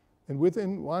 And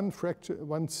within one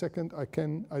second, I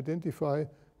can identify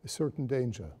a certain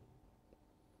danger.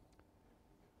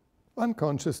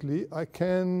 Unconsciously, I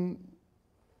can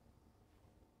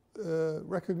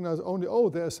recognize only, oh,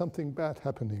 there's something bad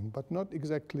happening, but not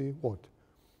exactly what.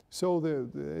 So there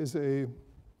is a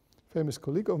famous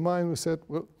colleague of mine who said,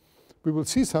 well, we will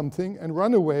see something and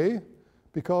run away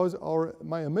because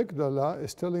my amygdala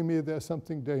is telling me there's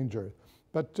something dangerous.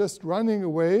 But just running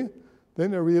away,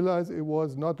 then I realized it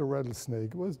was not a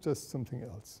rattlesnake, it was just something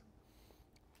else.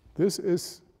 This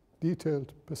is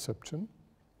detailed perception.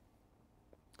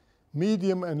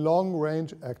 Medium and long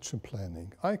range action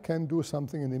planning. I can do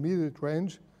something in immediate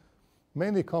range,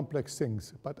 many complex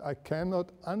things, but I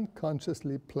cannot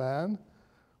unconsciously plan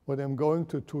what I'm going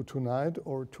to do tonight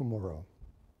or tomorrow.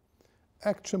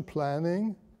 Action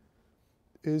planning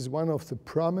is one of the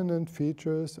prominent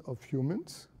features of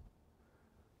humans.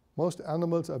 Most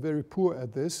animals are very poor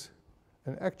at this,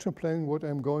 and action planning what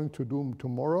I'm going to do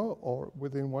tomorrow or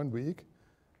within 1 week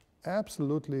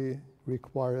absolutely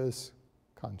requires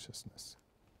consciousness.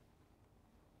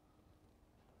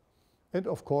 And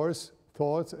of course,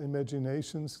 thoughts,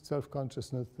 imaginations,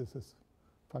 self-consciousness, this is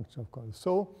a function of consciousness.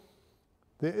 So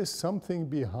there is something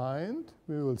behind,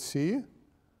 we will see.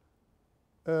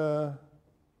 That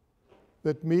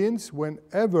means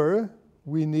whenever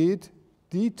we need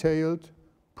detailed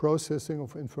processing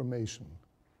of information,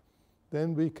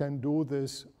 then we can do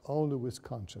this only with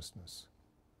consciousness.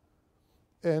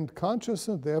 And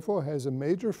consciousness, therefore, has a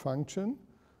major function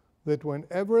that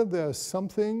whenever there's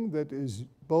something that is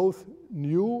both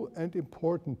new and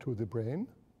important to the brain,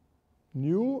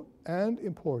 new and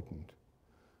important,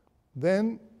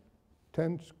 then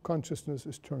consciousness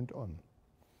is turned on.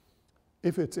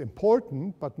 If it's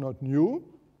important but not new,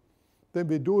 then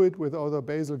we do it with other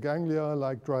basal ganglia,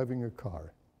 like driving a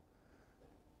car.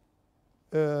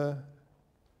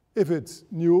 If it's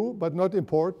new but not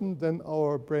important, then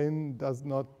our brain does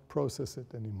not process it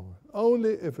anymore.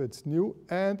 Only if it's new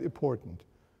and important.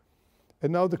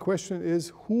 And now the question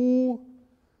is, who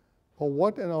or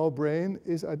what in our brain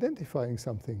is identifying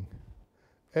something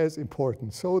as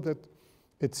important so that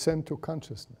it's sent to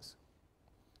consciousness?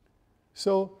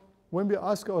 So when we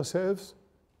ask ourselves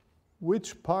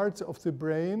which parts of the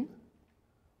brain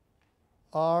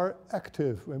are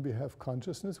active when we have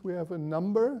consciousness, we have a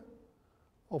number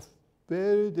of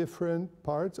very different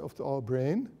parts of our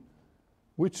brain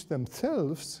which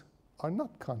themselves are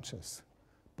not conscious,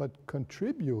 but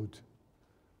contribute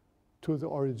to the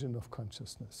origin of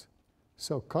consciousness.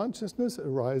 So consciousness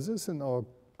arises in our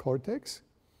cortex,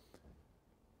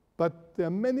 but there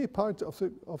are many parts of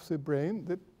the brain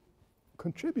that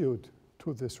contribute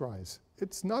to this rise.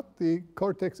 It's not the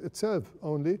cortex itself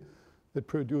only that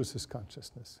produces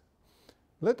consciousness.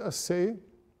 Let us see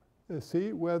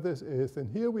where this is. And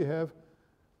here we have,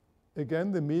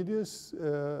 again, the medius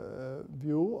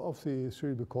view of the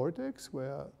cerebral cortex,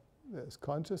 where there's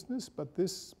consciousness, but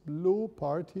this blue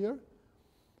part here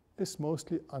is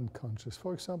mostly unconscious.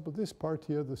 For example, this part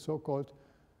here, the so-called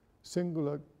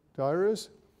singular gyrus,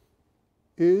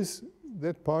 is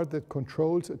that part that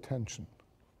controls attention.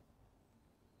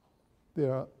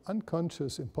 There are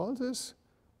unconscious impulses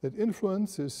that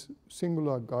influence this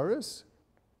singular gyrus,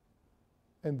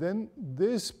 and then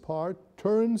this part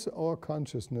turns our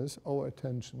consciousness, our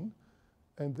attention,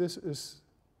 and this is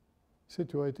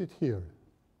situated here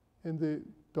in the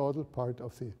dorsal part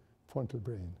of the frontal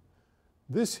brain.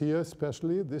 This here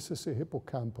especially, this is the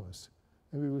hippocampus.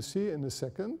 And we will see in a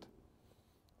second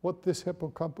what this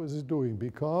hippocampus is doing,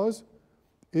 because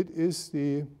it is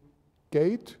the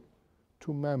gate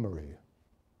to memory.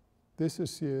 This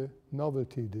is the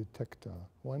novelty detector,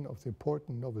 one of the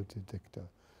important novelty detector.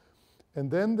 And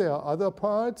then there are other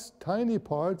parts, tiny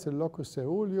parts, the locus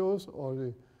coeruleus or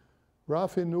the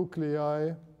raphe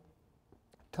nuclei,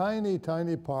 tiny,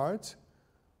 tiny parts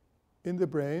in the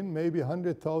brain, maybe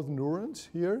 100,000 neurons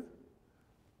here,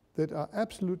 that are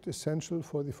absolutely essential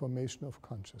for the formation of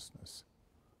consciousness,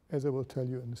 as I will tell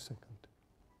you in a second.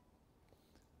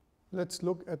 Let's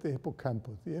look at the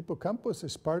hippocampus. The hippocampus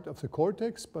is part of the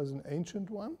cortex, but is an ancient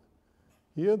one.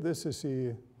 Here, this is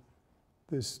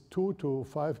this 2 to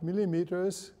 5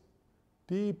 millimeters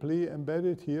deeply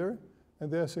embedded here, and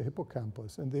there's a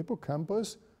hippocampus. And the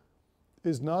hippocampus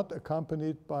is not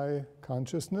accompanied by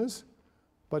consciousness,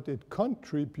 but it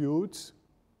contributes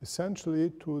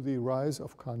essentially to the rise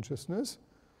of consciousness,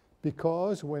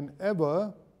 because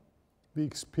whenever we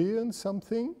experience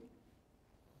something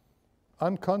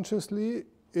unconsciously,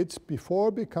 it's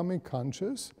before becoming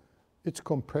conscious, it's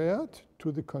compared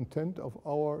to the content of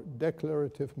our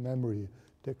declarative memory.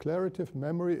 Declarative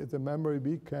memory is the memory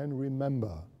we can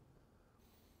remember.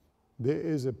 There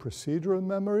is a procedural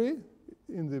memory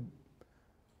in the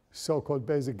so-called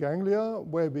basic ganglia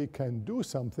where we can do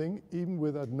something even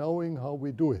without knowing how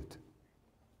we do it.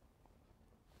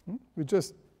 We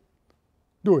just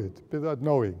do it without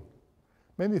knowing.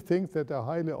 Many things that are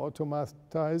highly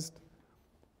automatized,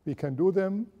 we can do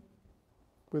them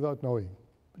without knowing.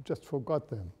 We just forgot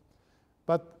them.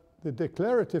 But the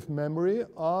declarative memory,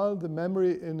 all the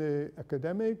memory in the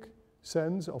academic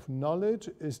sense of knowledge,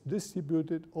 is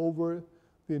distributed over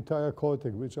the entire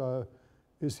cortex, which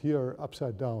is here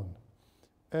upside down.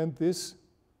 And this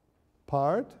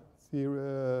part,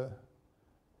 the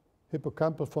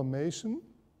hippocampal formation,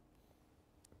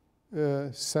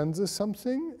 senses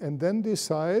something and then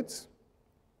decides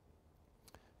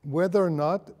whether or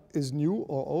not is new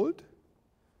or old,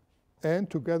 and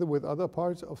together with other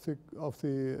parts of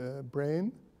the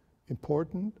brain,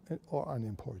 important or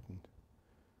unimportant.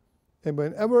 And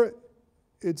whenever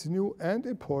it's new and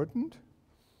important,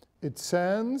 it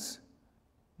sends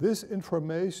this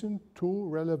information to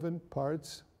relevant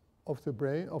parts of the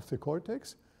brain, of the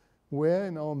cortex, where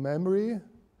in our memory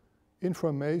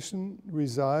information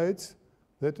resides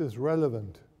that is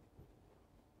relevant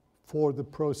for the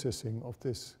processing of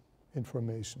this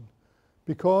information.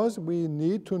 Because we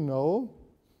need to know,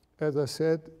 as I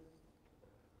said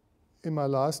in my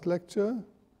last lecture,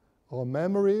 our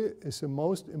memory is the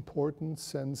most important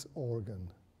sense organ.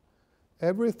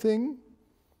 Everything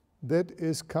that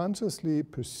is consciously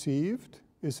perceived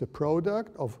is a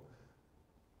product of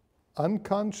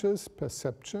unconscious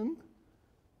perception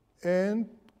and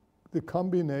the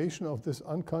combination of this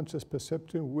unconscious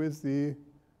perception with the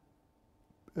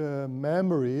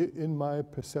memory in my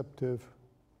perceptive,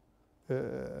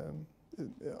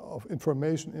 of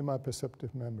information in my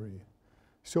perceptive memory.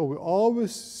 So we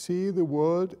always see the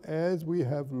world as we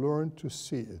have learned to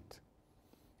see it.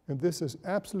 And this is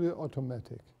absolutely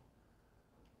automatic.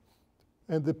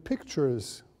 And the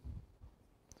pictures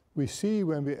we see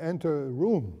when we enter a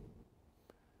room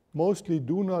mostly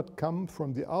do not come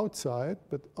from the outside,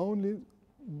 but only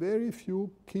very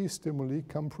few key stimuli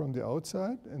come from the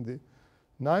outside, and the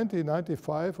 90,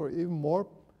 95 or even more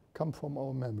come from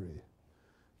our memory.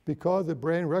 Because the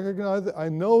brain recognizes, I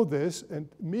know this, and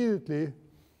immediately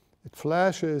it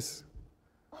flashes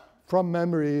from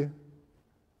memory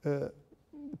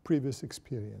previous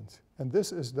experience. And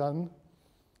this is done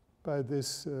by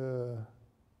this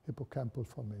hippocampal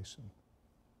formation.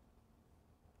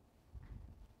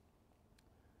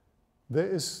 There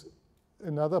is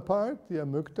another part, the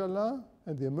amygdala,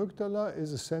 and the amygdala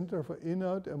is a center for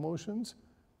innate emotions,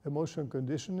 emotional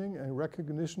conditioning, and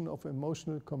recognition of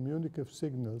emotional communicative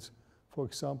signals, for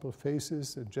example,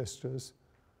 faces and gestures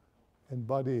and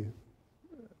body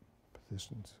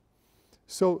positions.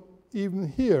 So even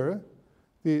here,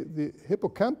 the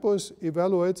hippocampus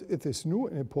evaluates if it's new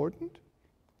and important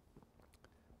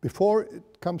before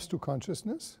it comes to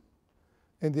consciousness.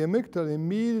 And the amygdala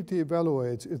immediately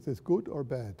evaluates if it's good or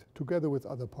bad, together with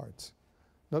other parts,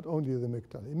 not only the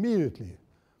amygdala, immediately.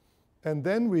 And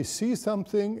then we see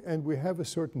something and we have a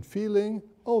certain feeling,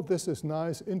 oh, this is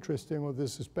nice, interesting, or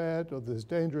this is bad, or this is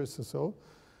dangerous, and so.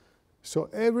 So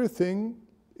everything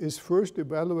is first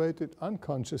evaluated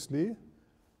unconsciously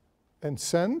and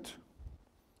sent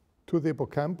to the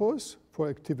hippocampus for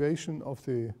activation of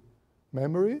the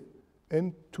memory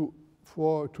and to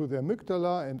the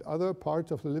amygdala and other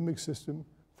parts of the limbic system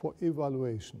for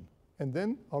evaluation. And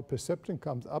then our perception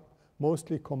comes up,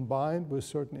 mostly combined with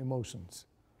certain emotions.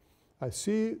 I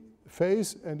see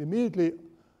face and immediately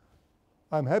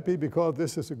I'm happy because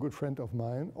this is a good friend of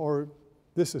mine, or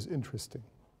this is interesting.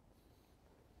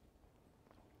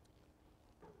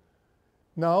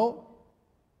 Now,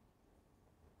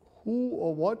 who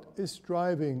or what is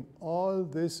driving all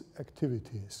these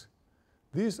activities?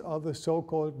 These are the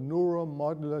so-called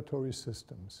neuromodulatory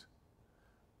systems.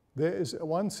 There is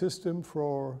one system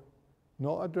for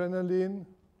noradrenaline,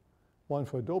 one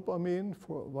for dopamine,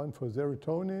 one for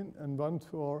serotonin, and one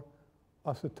for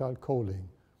acetylcholine.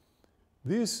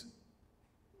 These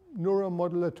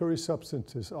neuromodulatory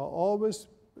substances are always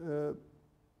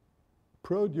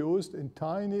produced in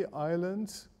tiny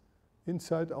islands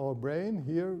inside our brain.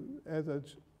 Here, as I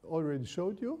already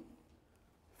showed you,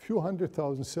 few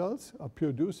 100,000 cells are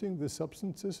producing these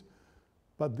substances,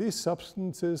 but these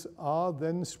substances are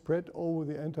then spread over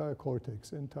the entire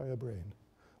cortex, entire brain.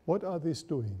 What are these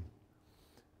doing?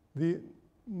 The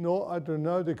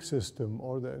noradrenergic system,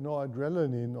 or the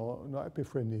noradrenaline or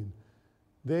norepinephrine,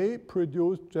 they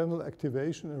produce general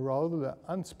activation, arousal,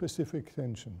 and unspecific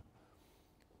tension.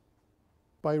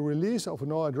 By release of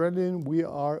noradrenaline, we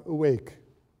are awake,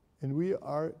 and we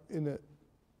are in an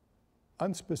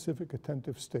unspecific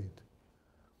attentive state.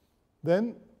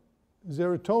 Then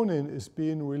serotonin is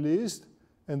being released,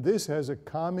 and this has a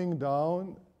calming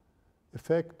down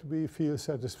effect. We feel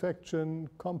satisfaction,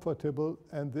 comfortable,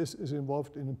 and this is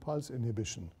involved in impulse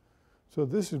inhibition. So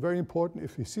this is very important.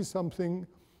 If we see something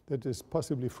that is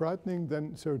possibly frightening,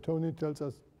 then serotonin tells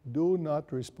us, do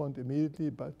not respond immediately,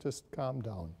 but just calm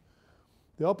down.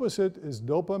 The opposite is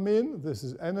dopamine. This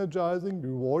is energizing,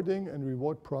 rewarding, and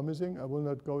reward promising. I will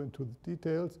not go into the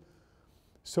details.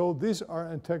 So these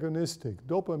are antagonistic.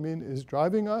 Dopamine is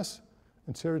driving us,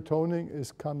 and serotonin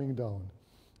is coming down.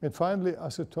 And finally,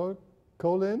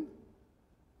 acetylcholine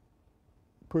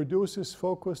produces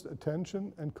focused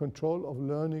attention and control of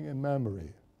learning and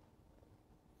memory.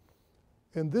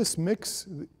 And this mix,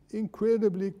 the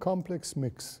incredibly complex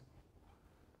mix,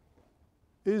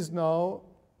 is now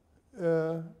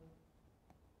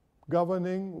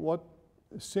governing what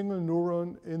a single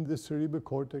neuron in the cerebral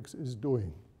cortex is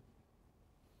doing.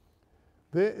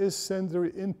 there is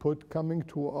sensory input coming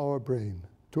to our brain,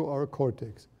 to our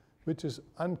cortex, which is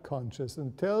unconscious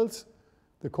and tells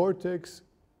the cortex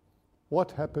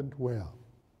what happened where.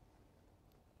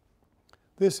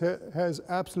 This has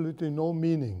absolutely no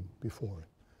meaning before.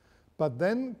 But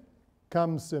then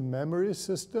comes the memory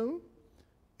system.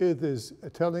 It is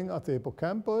telling us the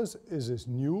hippocampus, is this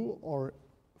new or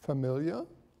familiar?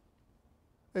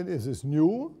 And is this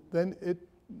new, then it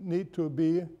needs to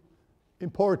be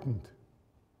important,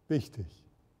 wichtig.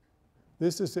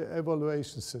 This is the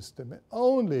evaluation system. And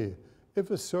only if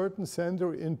a certain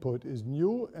sensory input is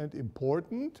new and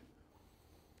important,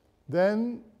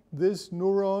 then this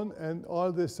neuron and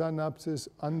all the synapses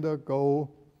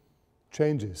undergo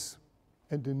changes,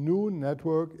 and a new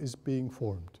network is being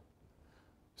formed.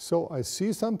 So I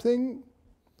see something,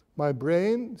 my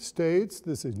brain states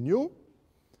this is new,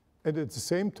 and at the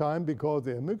same time, because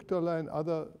the amygdala and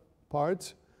other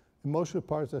parts, emotional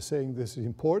parts, are saying this is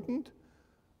important,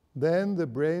 then the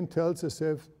brain tells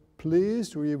itself,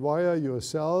 please rewire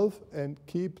yourself and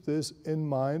keep this in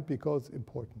mind because it's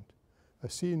important. I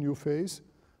see a new face,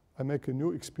 I make a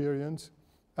new experience,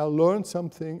 I learn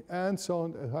something, and so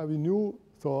on, I have a new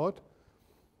thought,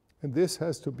 and this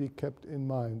has to be kept in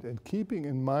mind. And keeping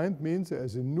in mind means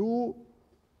there's a new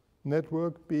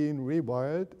network being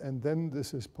rewired, and then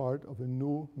this is part of a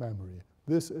new memory.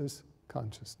 This is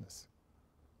consciousness,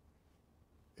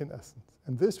 in essence.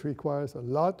 And this requires a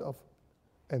lot of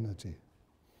energy.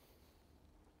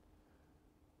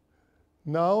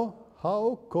 Now,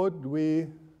 how could we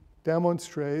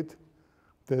demonstrate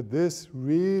that this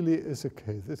really is a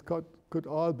case? It could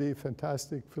all be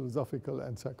fantastic philosophical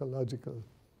and psychological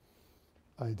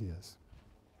ideas.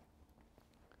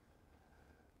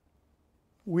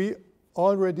 We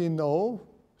already know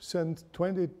since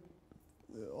 20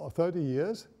 or 30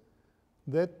 years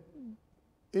that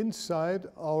inside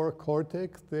our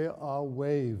cortex there are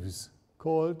waves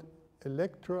called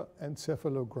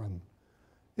electroencephalogram.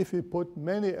 If we put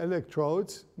many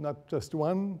electrodes, not just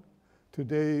one,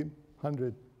 today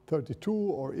 132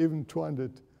 or even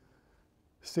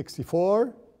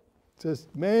 264,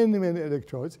 just many, many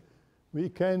electrodes, we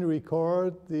can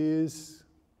record these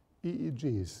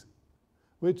EEGs,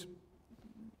 which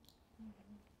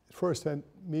at first hand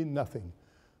mean nothing.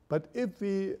 But if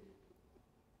we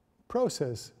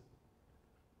process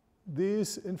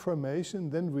this information,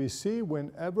 then we see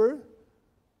whenever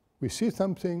we see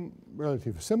something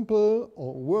relatively simple,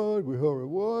 or a word, we hear a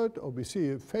word, or we see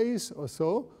a face or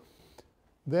so,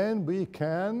 then we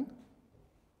can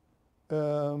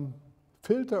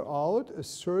filter out a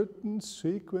certain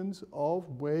sequence of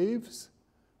waves,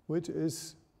 which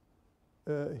is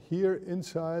here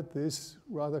inside this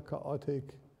rather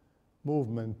chaotic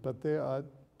movement. But they are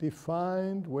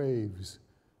defined waves,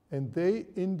 and they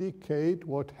indicate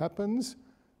what happens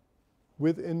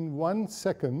within 1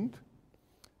 second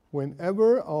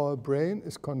whenever our brain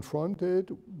is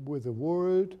confronted with a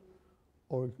word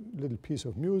or a little piece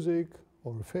of music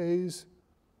or a face,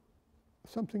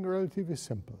 something relatively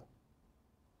simple.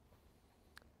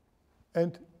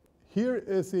 And here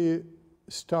is the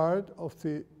start of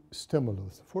the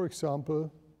stimulus. For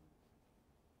example,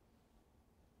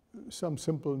 some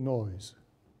simple noise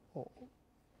or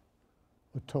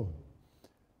tone.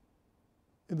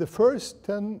 In the first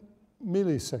 10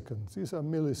 milliseconds, these are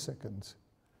milliseconds,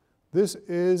 this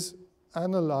is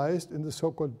analyzed in the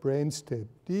so-called brainstem,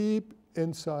 deep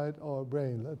inside our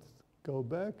brain. Let's go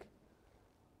back.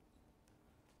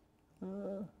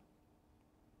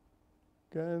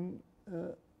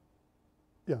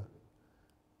 Yeah,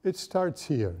 it starts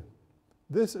here.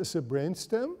 This is a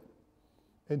brainstem,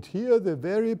 and here the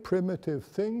very primitive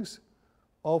things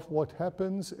of what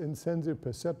happens in sensory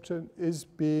perception is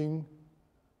being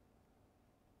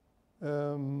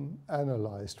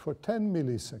analyzed for 10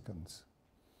 milliseconds.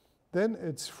 Then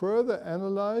it's further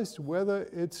analyzed whether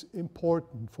it's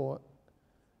important for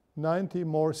 90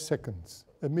 more seconds,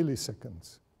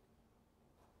 milliseconds.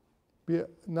 We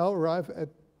now arrive at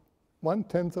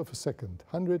 1/10 of a second,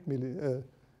 100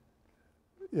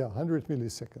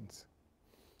 milliseconds.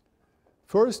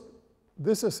 First,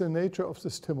 this is the nature of the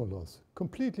stimulus,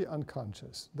 completely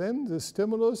unconscious. Then the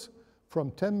stimulus from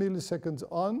 10 milliseconds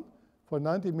on, for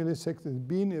 90 milliseconds is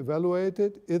being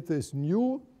evaluated. It is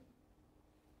new.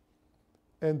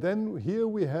 And then here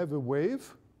we have a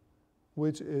wave,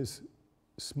 which is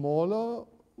smaller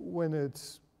when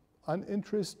it's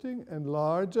uninteresting and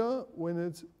larger when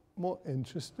it's more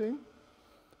interesting.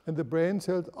 And the brain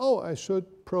says, oh, I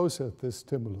should process this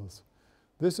stimulus.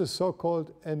 This is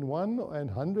so-called N1 or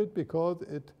N100 because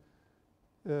it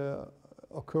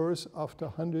occurs after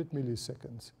 100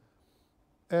 milliseconds.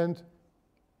 And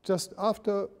just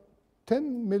after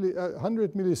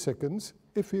 100 milliseconds,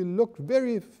 if we look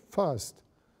very fast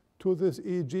to this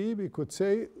EEG, we could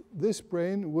say this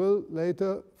brain will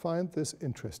later find this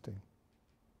interesting.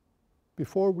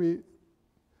 Before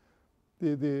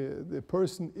the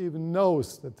person even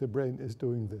knows that the brain is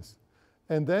doing this.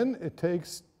 And then it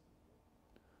takes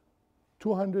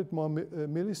 200 more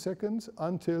milliseconds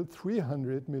until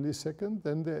 300 milliseconds.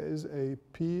 Then there is a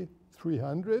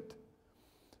P300.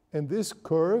 And this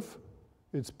curve,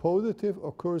 it's positive,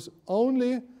 occurs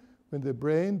only when the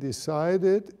brain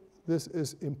decided this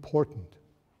is important.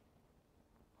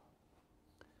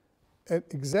 And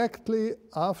exactly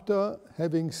after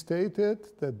having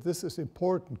stated that this is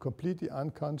important, completely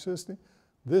unconsciously,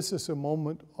 this is a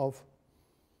moment of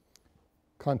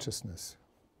consciousness.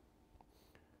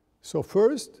 So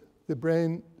first, the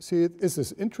brain sees, is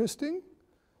this interesting?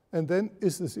 And then,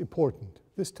 is this important?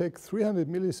 This takes 300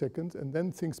 milliseconds, and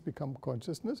then things become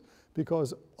consciousness,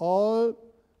 because all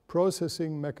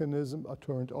processing mechanisms are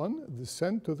turned on, they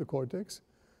sent to the cortex.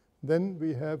 Then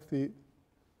we have the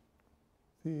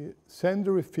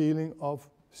sensory feeling of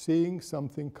seeing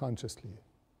something consciously.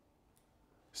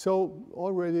 So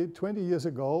already 20 years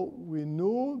ago, we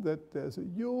knew that there's a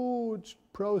huge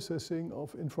processing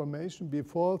of information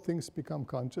before things become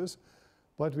conscious,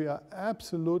 but we are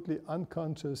absolutely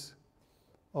unconscious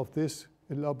of these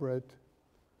elaborate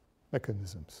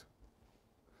mechanisms.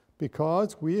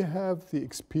 Because we have the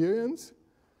experience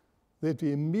that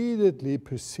we immediately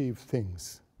perceive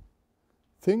things.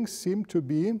 Things seem to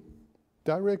be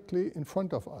directly in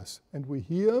front of us, and we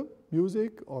hear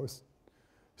music or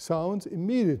sounds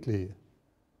immediately.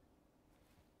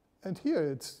 And here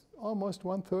it's almost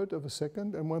 1/3 of a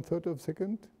second, and 1/3 of a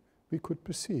second we could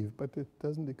perceive, but it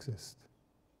doesn't exist.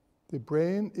 The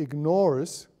brain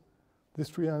ignores this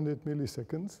 300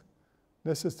 milliseconds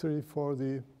necessary for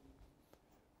the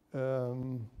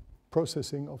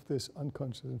processing of this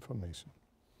unconscious information.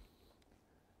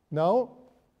 Now,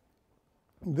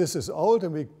 this is old,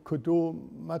 and we could do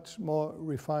much more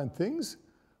refined things.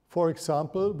 For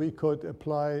example, we could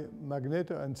apply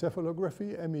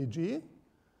magnetoencephalography, MEG,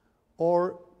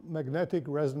 or magnetic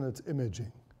resonance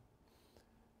imaging.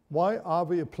 Why are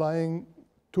we applying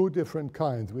two different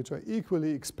kinds, which are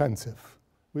equally expensive?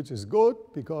 Which is good,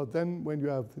 because then when you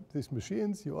have these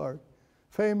machines, you are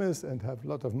famous and have a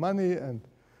lot of money, and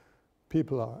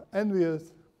people are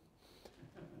envious.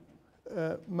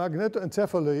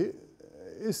 Magnetoencephaly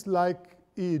is like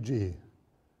EEG.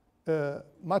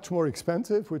 Much more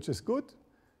expensive, which is good,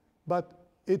 but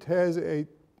it has a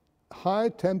high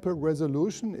temporal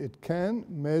resolution. It can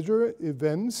measure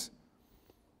events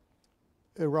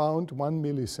around 1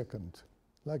 millisecond,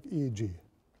 like EEG.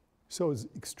 So it's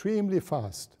extremely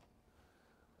fast.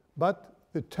 But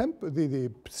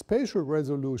the spatial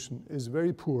resolution is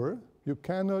very poor. You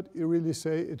cannot really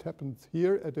say it happens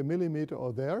here at a millimeter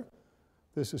or there.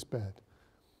 This is bad.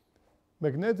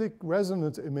 Magnetic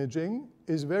resonance imaging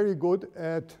is very good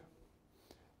at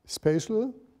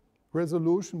spatial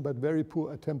resolution, but very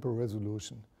poor at temporal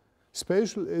resolution.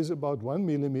 Spatial is about 1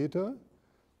 millimeter.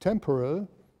 Temporal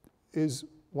is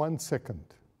 1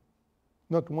 second,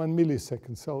 not 1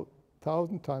 millisecond, so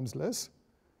 1,000 times less.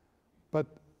 But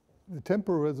the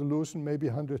temporal resolution may be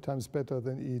 100 times better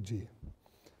than EEG.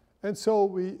 And so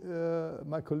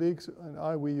my colleagues and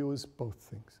I, we use both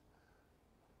things.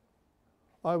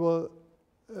 I will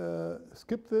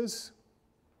skip this.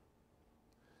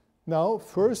 Now,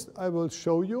 first I will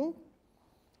show you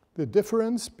the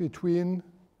difference between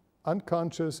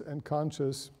unconscious and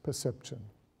conscious perception.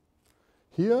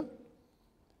 Here,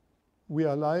 we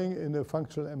are lying in a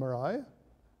functional MRI,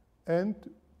 and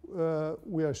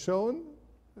we are shown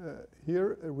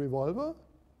here a revolver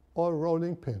or a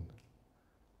rolling pin.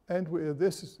 And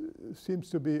this seems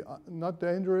to be not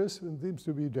dangerous and seems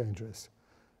to be dangerous.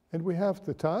 And we have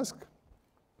the task.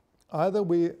 Either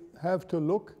we have to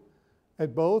look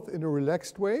at both in a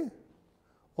relaxed way,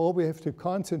 or we have to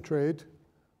concentrate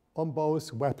on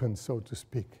both weapons, so to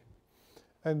speak.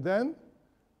 And then,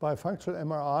 by functional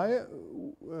MRI,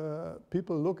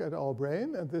 people look at our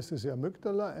brain, and this is the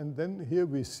amygdala, and then here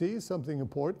we see something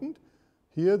important.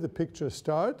 Here the pictures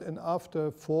start, and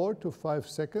after 4 to 5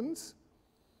 seconds,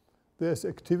 there's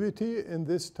activity in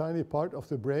this tiny part of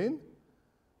the brain,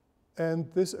 and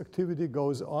this activity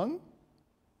goes on.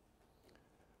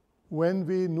 When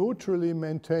we neutrally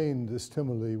maintain the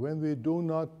stimuli, when we do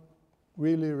not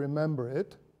really remember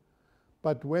it,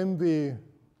 but when we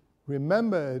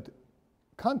remember it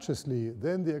consciously,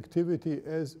 then the activity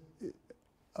is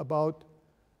about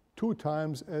 2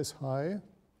 times as high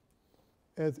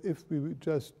as if we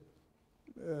just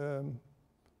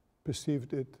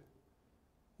perceived it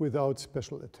without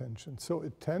special attention. So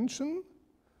attention,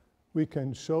 we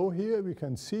can show here, we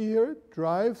can see here,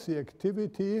 drives the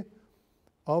activity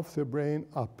of the brain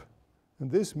up. And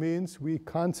this means we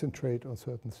concentrate on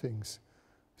certain things.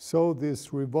 So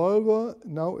this revolver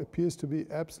now appears to be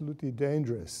absolutely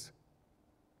dangerous.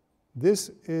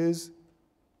 This is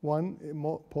one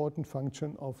important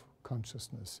function of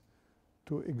consciousness,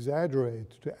 to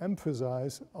exaggerate, to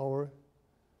emphasize our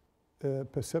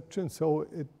perception so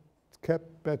it's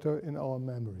kept better in our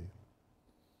memory.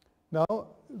 Now,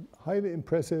 highly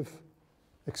impressive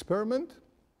experiment.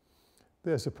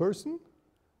 There's a person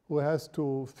who has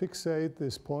to fixate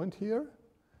this point here,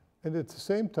 and at the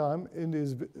same time, in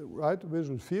his right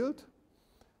visual field,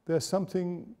 there's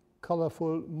something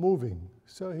colorful moving.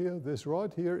 So here, this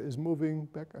rod here is moving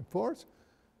back and forth,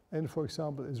 and for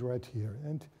example, is right here.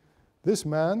 And this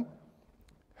man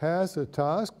has a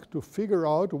task to figure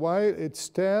out while it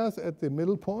stares at the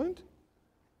middle point,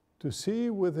 to see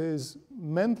with his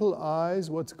mental eyes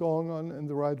what's going on in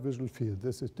the right visual field.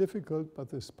 This is difficult,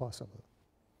 but this is possible.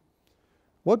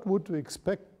 What would we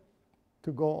expect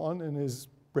to go on in his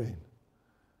brain?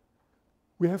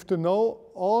 We have to know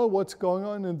all what's going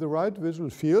on in the right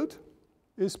visual field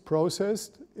is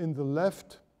processed in the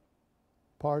left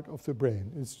part of the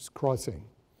brain. It's just crossing.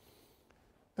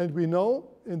 And we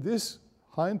know in this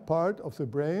hind part of the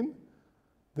brain,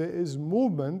 there is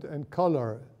movement and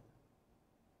color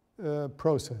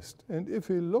processed. And if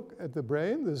we look at the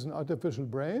brain, there's an artificial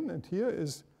brain, and here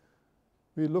is,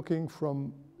 we're looking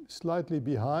from slightly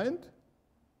behind.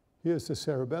 Here's the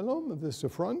cerebellum, and this is the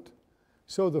front.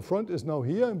 So the front is now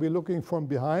here, and we're looking from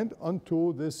behind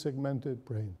onto this segmented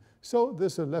brain. So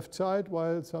this is the left side,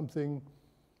 while something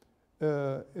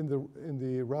in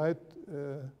the right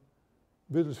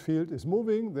visual field is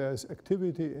moving, there's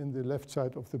activity in the left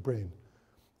side of the brain.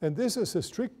 And this is a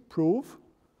strict proof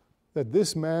that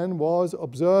this man was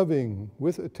observing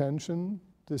with attention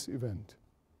this event.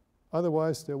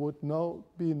 Otherwise, there would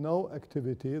be no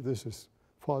activity. This is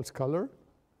false color.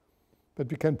 But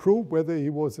we can prove whether he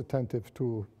was attentive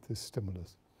to this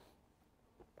stimulus.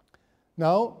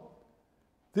 Now,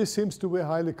 this seems to be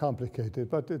highly complicated,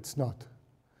 but it's not.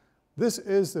 This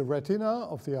is the retina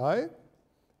of the eye,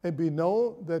 and we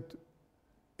know that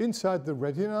inside the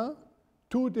retina,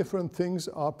 two different things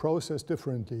are processed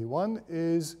differently. One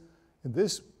is in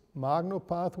this Magno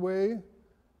pathway,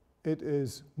 it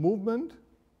is movement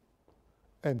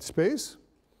and space.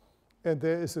 And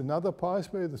there is another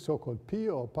pathway, the so-called P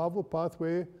or Pavo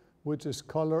pathway, which is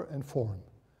color and form.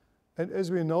 And as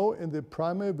we know, in the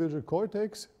primary visual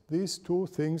cortex, these two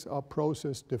things are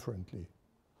processed differently.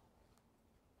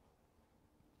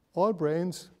 All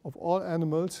brains of all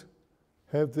animals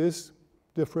have this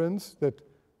difference that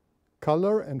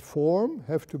color and form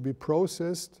have to be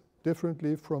processed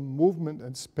differently from movement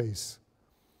and space.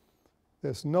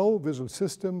 There's no visual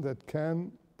system that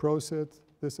can process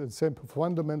this at the same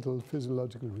fundamental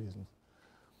physiological reasons.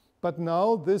 But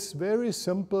now this very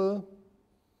simple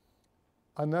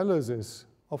analysis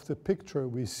of the picture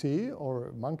we see, or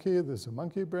a monkey, this is a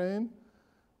monkey brain,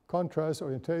 contrast,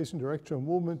 orientation, direction of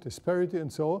movement, disparity,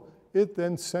 and so on, it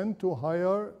then sent to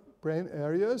higher brain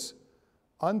areas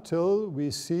until we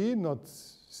see not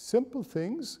simple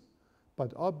things,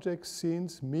 but objects,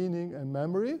 scenes, meaning, and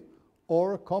memory,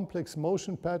 or complex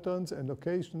motion patterns and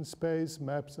location, space,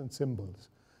 maps, and symbols.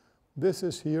 This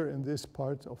is here in this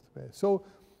part of the brain. So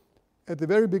at the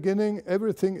very beginning,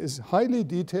 everything is highly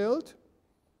detailed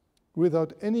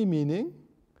without any meaning.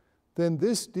 Then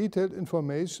this detailed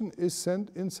information is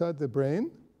sent inside the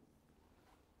brain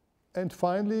and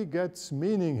finally gets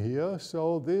meaning here.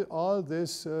 So all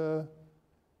these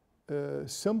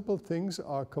simple things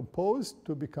are composed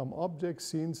to become objects,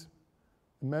 scenes,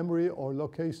 memory, or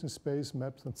location, space,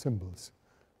 maps, and symbols.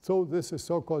 So this is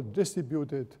so-called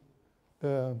distributed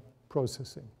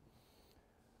processing.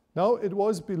 Now, it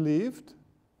was believed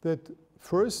that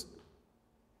first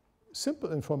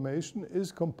simple information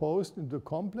is composed into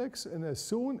complex, and as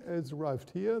soon as it's arrived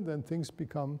here, then things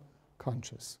become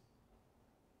conscious.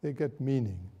 They get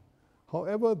meaning.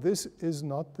 However, this is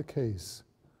not the case.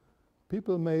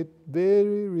 People made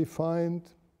very refined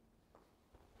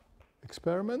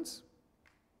experiments,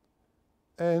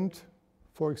 and,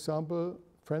 for example,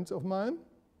 friends of mine,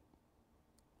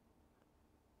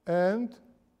 and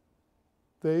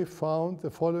they found the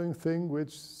following thing,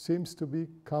 which seems to be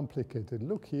complicated.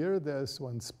 Look here, there's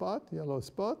one spot, yellow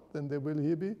spot, then there will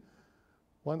here be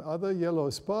one other yellow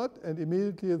spot, and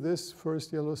immediately this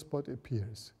first yellow spot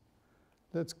appears.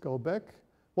 Let's go back.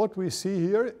 What we see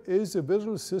here is a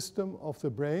visual system of the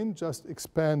brain just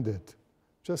expanded,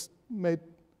 just made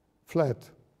flat.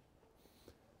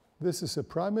 This is the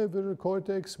primary visual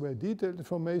cortex where detailed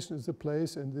information is the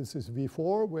place, and this is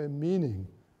V4 where meaning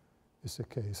is the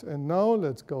case. And now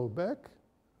let's go back.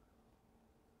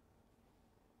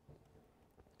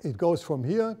 It goes from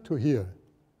here to here.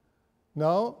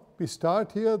 Now we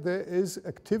start here. There is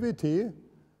activity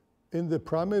in the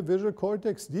primary visual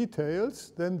cortex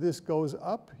details. Then this goes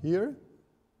up here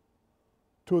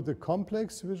to the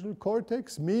complex visual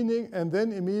cortex, meaning, and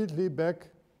then immediately back.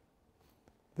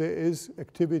 There is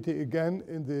activity again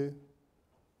in the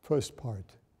first part.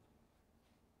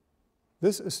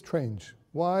 This is strange.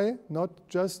 Why not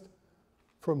just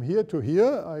from here to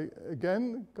here? I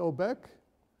again go back,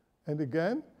 and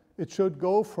again. It should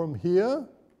go from here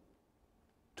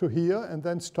to here and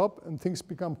then stop and things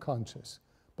become conscious.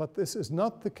 But this is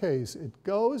not the case. It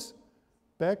goes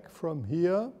back from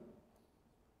here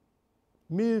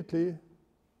immediately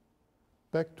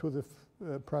back to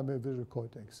the primary visual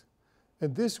cortex.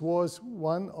 And this was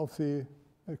one of the,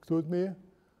 excuse me,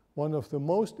 one of the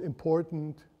most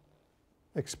important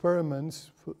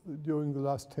experiments during the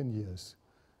last 10 years.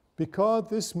 Because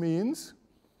this means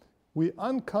we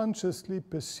unconsciously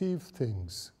perceive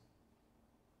things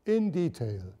in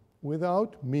detail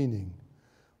without meaning.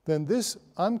 Then this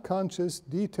unconscious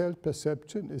detailed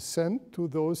perception is sent to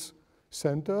those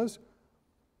centers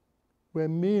where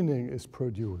meaning is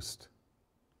produced.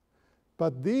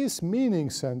 But these meaning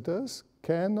centers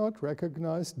cannot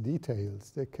recognize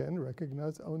details. They can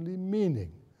recognize only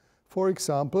meaning. For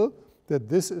example, that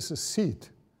this is a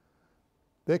seat.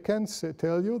 They can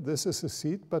tell you this is a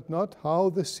seat, but not how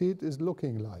the seat is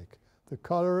looking like. The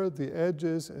color, the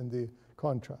edges, and the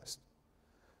contrast.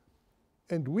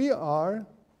 And we are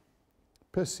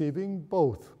perceiving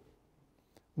both.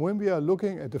 When we are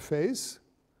looking at a face,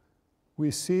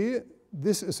 we see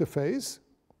this is a face.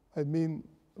 I mean,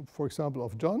 for example,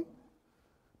 of John.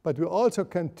 But we also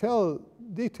can tell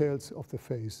details of the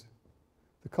face.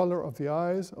 The color of the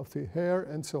eyes, of the hair,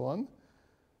 and so on.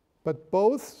 But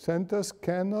both centers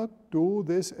cannot do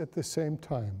this at the same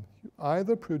time. You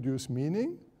either produce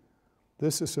meaning,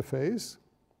 this is a face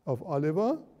of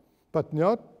Oliver, but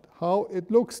not how it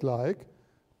looks like.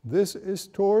 This is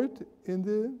stored in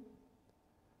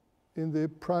the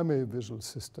primary visual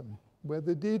system, where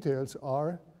the details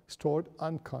are stored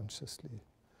unconsciously.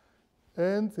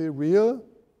 And the real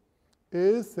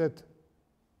is that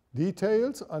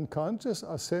details, unconscious,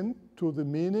 are sent to the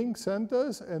meaning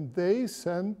centers, and they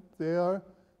send their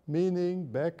meaning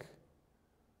back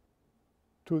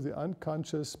to the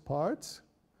unconscious parts.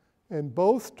 And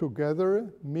both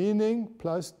together, meaning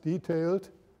plus detailed,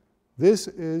 this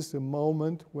is the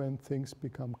moment when things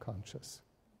become conscious.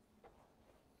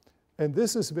 And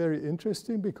this is very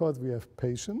interesting because we have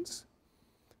patients.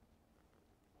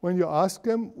 When you ask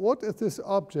them, what is this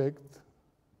object?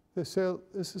 They say,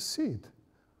 it's a seat.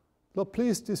 Well,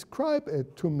 please describe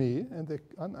it to me, and they're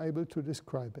unable to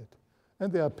describe it.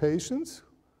 And there are patients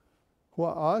who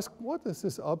are asked, what is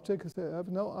this object? They have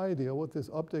no idea what this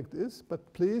object is,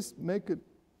 but please make a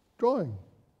drawing.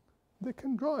 They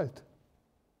can draw it,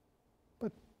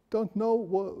 but don't know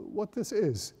what this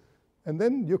is. And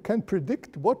then you can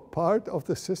predict what part of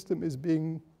the system is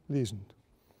being lesioned.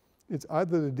 It's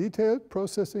either the detailed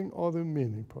processing or the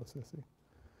meaning processing.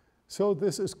 So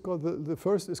this is called, the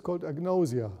first is called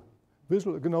agnosia,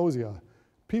 visual agnosia.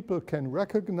 People can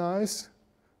recognize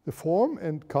the form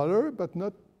and color, but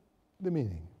not the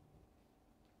meaning.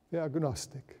 They're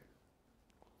agnostic.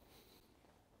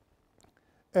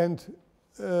 And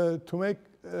to make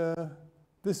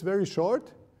this very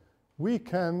short, we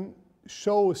can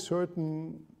show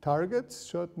certain targets,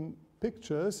 certain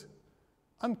pictures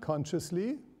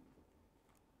unconsciously.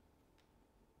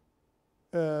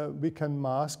 We can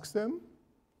mask them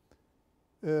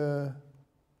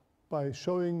by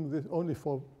showing this only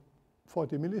for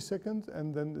 40 milliseconds,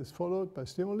 and then it's followed by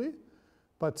stimuli.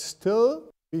 But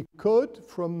still, we could,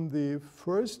 from the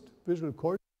first visual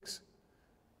cortex,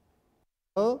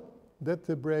 tell that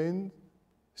the brain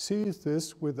sees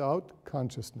this without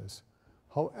consciousness.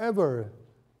 However,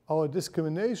 our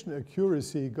discrimination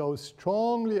accuracy goes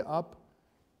strongly up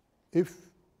if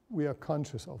we are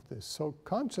conscious of this. So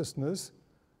consciousness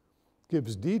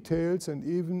gives details and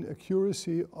even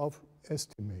accuracy of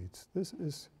estimates. This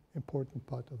is an important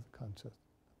part of the concept.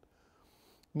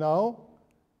 Now,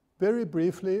 very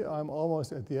briefly, I'm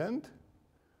almost at the end.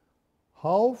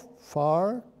 How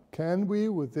far can we,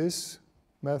 with these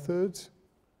methods,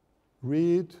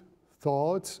 read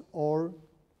thoughts or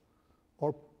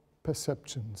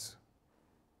perceptions?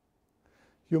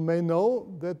 You may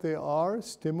know that there are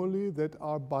stimuli that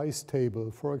are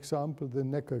bistable. For example, the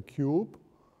Necker cube,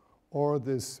 or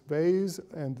this vase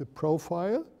and the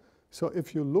profile. So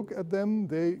if you look at them,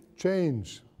 they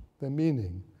change their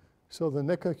meaning. So the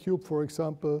Necker cube, for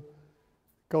example,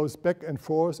 goes back and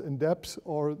forth in depth,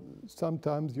 or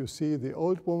sometimes you see the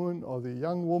old woman or the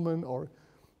young woman, or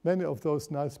many of those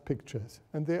nice pictures.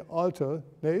 And they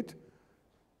alternate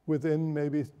within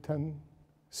maybe 10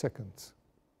 seconds.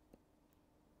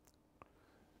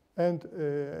 And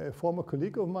a former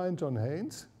colleague of mine, John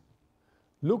Haynes,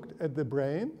 looked at the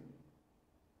brain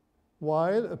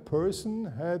while a person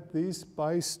had these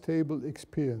bistable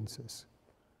experiences.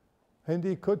 And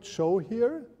he could show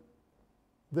here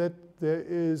that there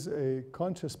is a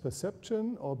conscious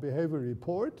perception or behavior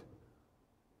report.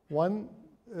 One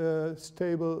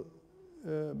stable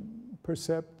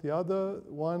percept the other,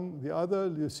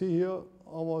 you see here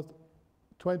almost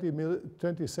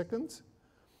 20 seconds.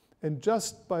 And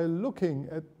just by looking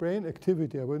at brain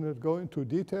activity, I will not go into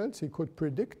details, he could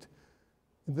predict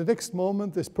in the next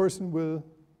moment this person will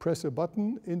press a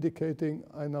button indicating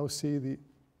I now see the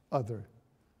other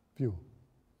view.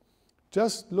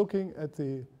 Just looking at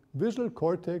the visual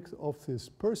cortex of this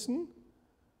person,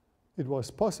 it was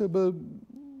possible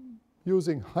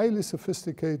using highly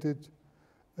sophisticated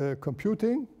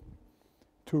computing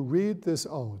to read this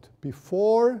out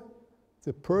before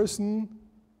the person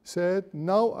said,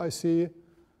 now I see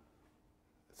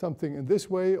something in this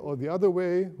way or the other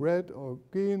way, red or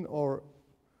green or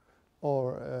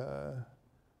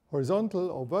horizontal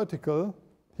or vertical.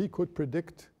 He could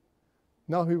predict.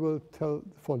 Now he will tell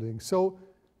the following. So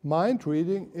mind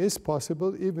reading is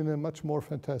possible even in a much more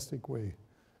fantastic way,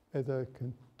 as I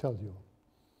can tell you.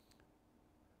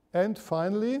 And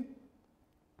finally,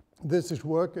 this is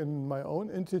work in my own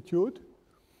institute.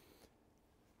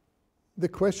 The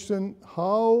question,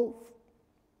 how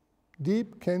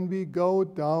deep can we go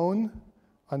down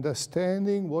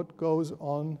understanding what goes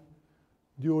on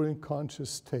during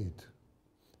conscious state?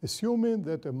 Assuming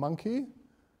that a monkey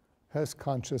has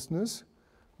consciousness,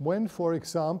 when, for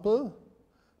example,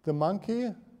 the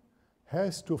monkey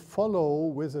has to follow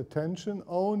with attention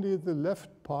only the left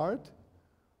part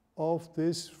of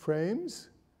these frames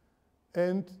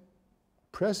and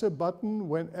press a button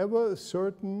whenever a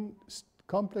certain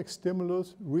complex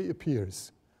stimulus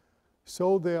reappears.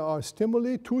 So there are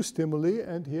stimuli, two stimuli,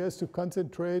 and he has to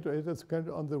concentrate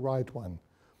on the right one.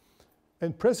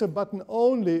 And press a button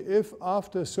only if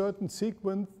after a certain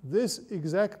sequence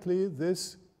exactly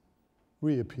this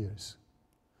reappears.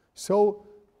 So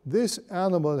this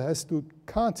animal has to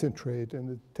concentrate, and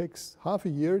it takes half a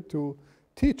year to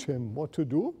teach him what to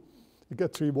do. He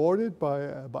gets rewarded by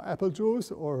apple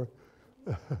juice or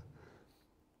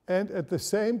and at the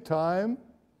same time,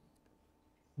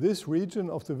 this region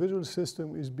of the visual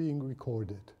system is being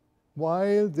recorded.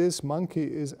 While this monkey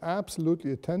is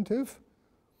absolutely attentive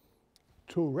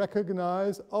to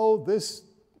recognize, oh, this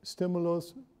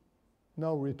stimulus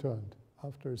now returned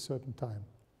after a certain time.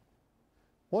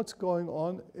 What's going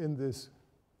on in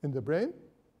the brain?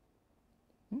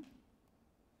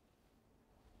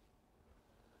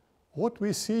 What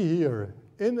we see here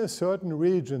in a certain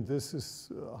region, this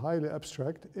is highly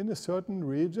abstract, in a certain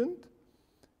region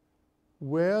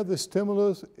where the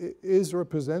stimulus is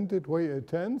represented where it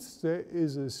attends, there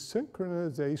is a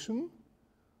synchronization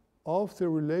of the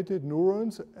related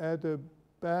neurons at a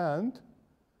band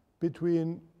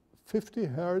between 50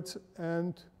 hertz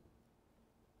and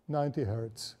 90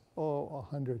 hertz or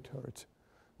 100 hertz,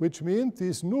 which means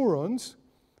these neurons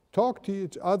talk to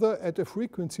each other at a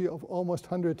frequency of almost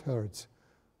 100 hertz.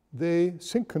 They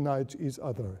synchronize each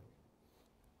other.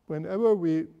 Whenever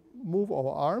we move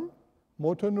our arm,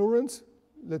 motor neurons,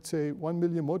 let's say 1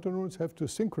 million motor neurons have to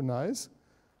synchronize,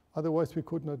 otherwise we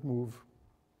could not move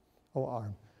our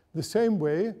arm. The same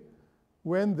way,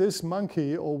 when this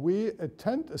monkey or we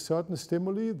attend a certain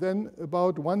stimuli, then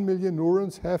about 1 million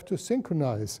neurons have to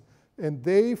synchronize. And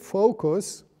they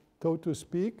focus, so to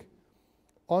speak,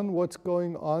 on what's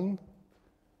going on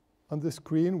the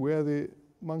screen where the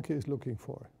monkey is looking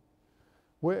for.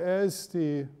 Whereas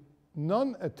the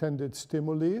non-attended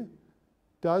stimuli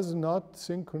does not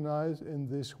synchronize in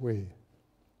this way.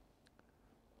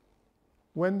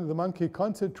 When the monkey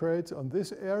concentrates on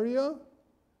this area,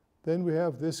 then we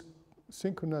have this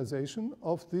synchronization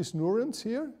of these neurons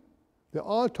here. They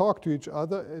all talk to each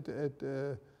other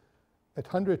at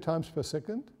 100 times per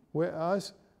second,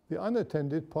 whereas the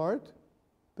unattended part,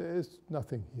 there is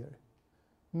nothing here.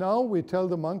 Now we tell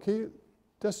the monkey,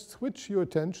 just switch your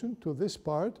attention to this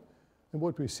part, and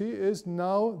what we see is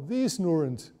now these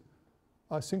neurons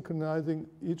are synchronizing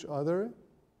each other,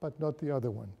 but not the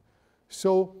other one.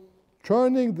 So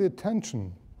turning the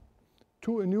attention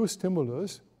to a new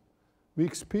stimulus, we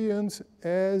experience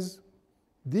as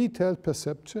detailed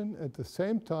perception. At the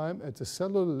same time, at the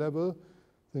cellular level,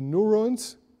 the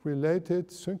neurons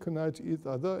related synchronize each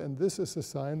other, and this is a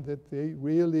sign that they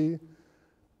really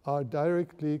are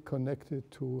directly connected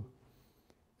to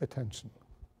attention.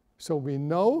 So we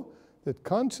know that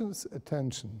conscious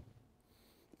attention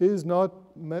is not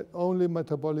only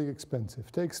metabolic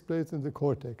expensive, takes place in the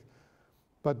cortex.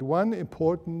 But one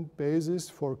important basis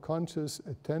for conscious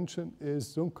attention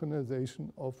is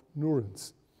synchronization of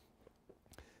neurons.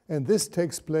 And this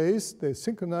takes place, they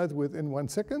synchronize within 1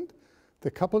 second, they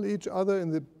couple each other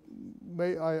in the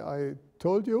way I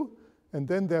told you, and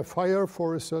then they fire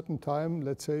for a certain time,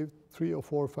 let's say 3 or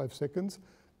 4 or 5 seconds,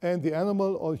 and the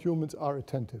animal or humans are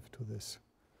attentive to this.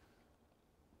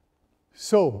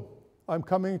 So, I'm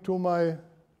coming to my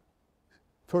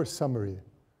first summary.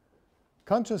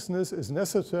 Consciousness is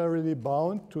necessarily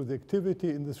bound to the activity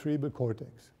in the cerebral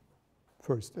cortex,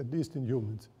 first, at least in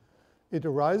humans. It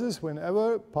arises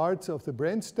whenever parts of the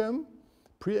brainstem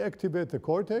pre-activate the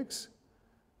cortex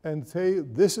and say,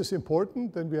 this is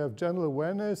important, then we have general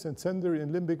awareness and sensory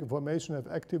and limbic information have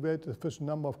activated a sufficient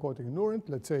number of cortical neurons,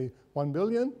 let's say 1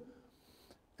 billion,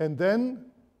 and then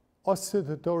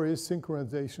oscillatory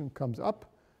synchronization comes up,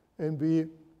 and we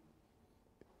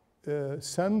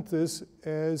send this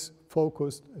as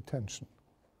focused attention.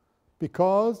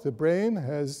 Because the brain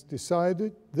has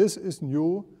decided this is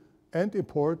new and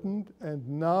important, and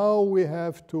now we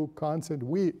have to concentrate,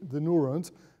 we, the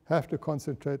neurons, have to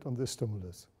concentrate on this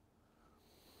stimulus.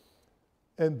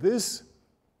 And this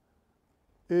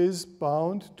is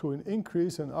bound to an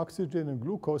increase in oxygen and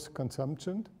glucose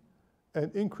consumption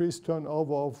and increased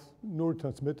turnover of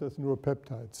neurotransmitters,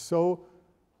 neuropeptides. So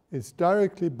it's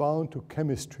directly bound to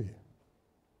chemistry.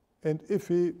 And if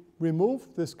we remove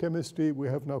this chemistry, we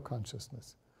have no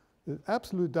consciousness. It's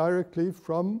absolutely directly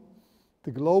from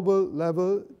the global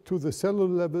level to the cellular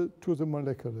level to the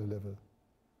molecular level.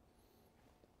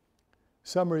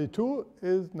 Summary 2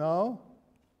 is now,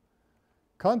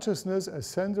 consciousness as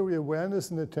sensory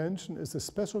awareness and attention is a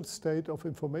special state of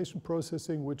information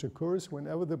processing which occurs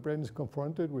whenever the brain is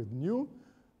confronted with new,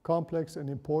 complex, and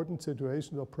important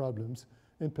situations or problems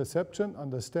in perception,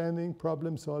 understanding,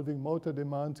 problem solving, motor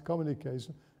demands,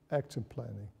 communication, action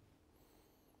planning.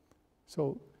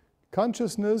 So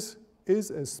consciousness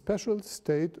is a special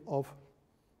state of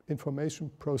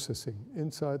information processing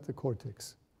inside the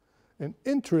cortex. And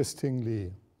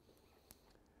interestingly,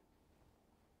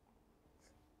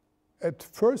 at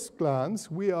first glance,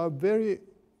 we are very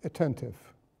attentive.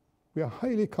 We are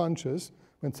highly conscious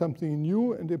when something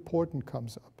new and important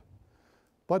comes up.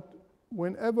 But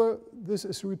whenever this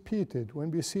is repeated,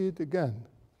 when we see it again,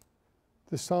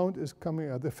 the sound is coming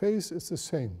out, the face is the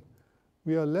same.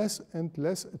 We are less and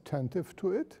less attentive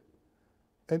to it.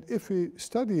 And if we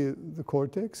study the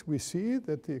cortex, we see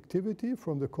that the activity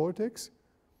from the cortex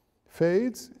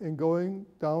fades in going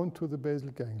down to the basal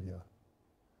ganglia.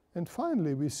 And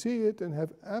finally, we see it and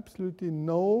have absolutely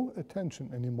no attention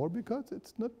anymore because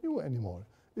it's not new anymore.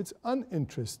 It's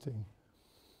uninteresting.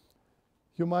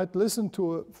 You might listen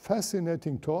to a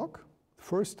fascinating talk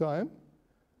first time,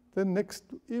 then next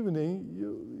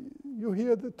evening you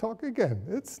hear the talk again.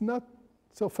 It's not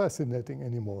so fascinating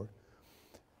anymore.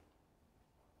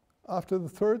 After the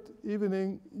third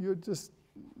evening, you're just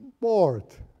bored.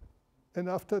 And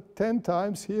after 10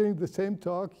 times hearing the same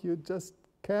talk, you just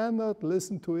cannot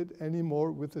listen to it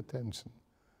anymore with attention,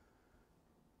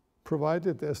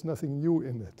 provided there's nothing new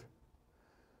in it.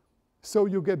 So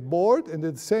you get bored, and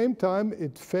at the same time,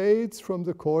 it fades from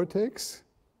the cortex,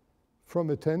 from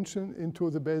attention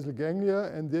into the basal ganglia,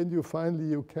 and then you finally,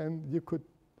 you could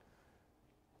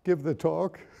give the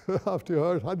talk after you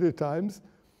heard 100 times.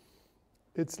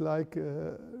 It's like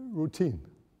a routine.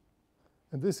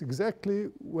 And this is exactly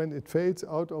when it fades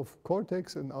out of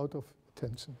cortex and out of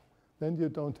attention. Then you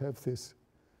don't have this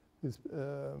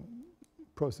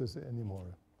process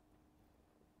anymore.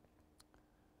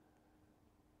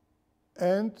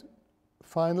 And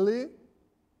finally,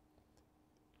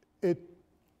 it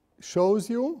shows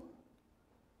you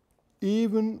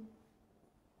even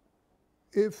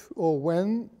if or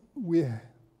when we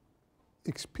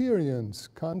experience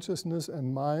consciousness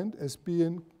and mind as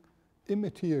being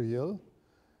immaterial,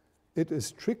 it is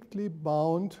strictly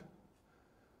bound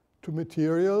to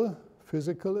material,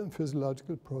 physical, and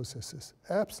physiological processes,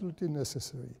 absolutely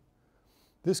necessary.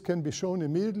 This can be shown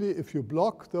immediately if you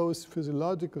block those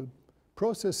physiological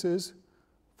processes.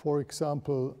 For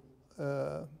example,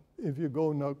 if you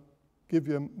go now give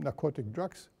you narcotic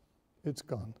drugs, it's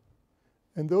gone.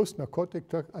 And those narcotic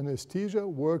drug anesthesia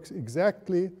works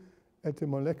exactly at the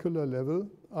molecular level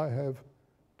I have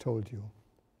told you.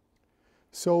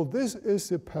 So this is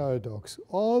the paradox.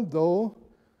 Although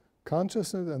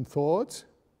consciousness and thoughts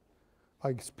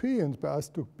are experienced by us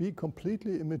to be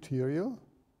completely immaterial,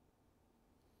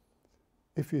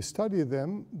 if we study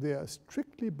them, they are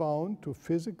strictly bound to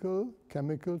physical,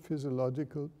 chemical,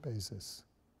 physiological basis.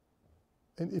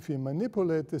 And if we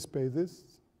manipulate this basis,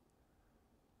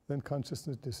 then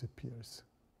consciousness disappears.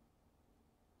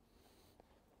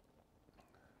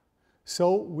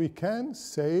 So we can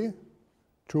say,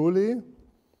 truly,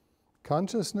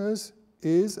 consciousness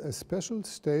is a special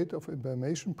state of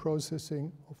information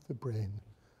processing of the brain.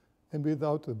 And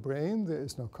without the brain, there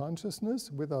is no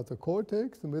consciousness. Without the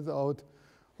cortex, and without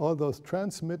all those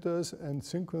transmitters and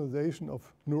synchronization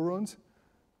of neurons,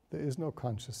 there is no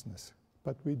consciousness.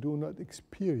 But we do not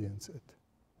experience it.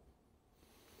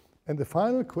 And the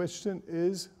final question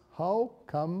is, how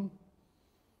come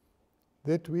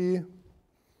that we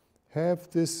have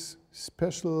this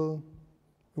special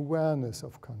awareness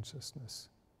of consciousness?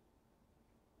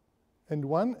 And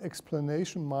one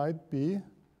explanation might be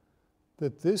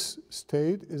that this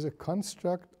state is a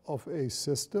construct of a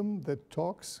system that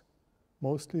talks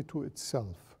mostly to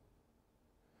itself.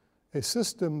 A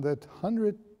system that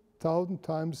 100,000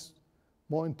 times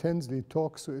more intensely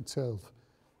talks to itself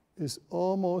is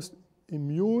almost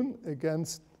immune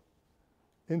against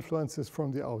influences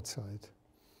from the outside,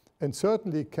 and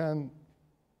certainly can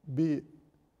be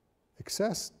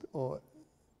accessed or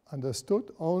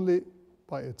understood only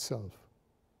by itself.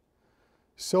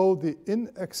 So the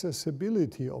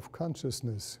inaccessibility of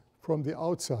consciousness from the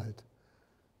outside,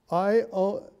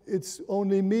 it's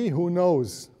only me who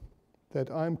knows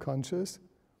that I'm conscious,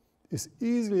 is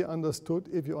easily understood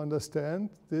if you understand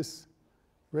this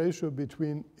ratio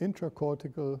between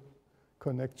intracortical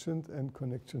connections and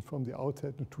connections from the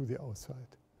outside and to the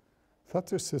outside.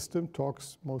 Such a system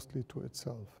talks mostly to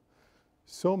itself.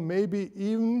 So maybe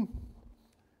even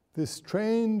the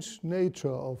strange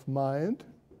nature of mind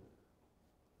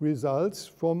results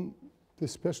from the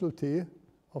specialty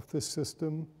of this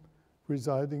system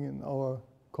residing in our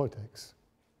cortex.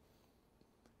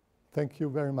 Thank you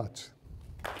very much.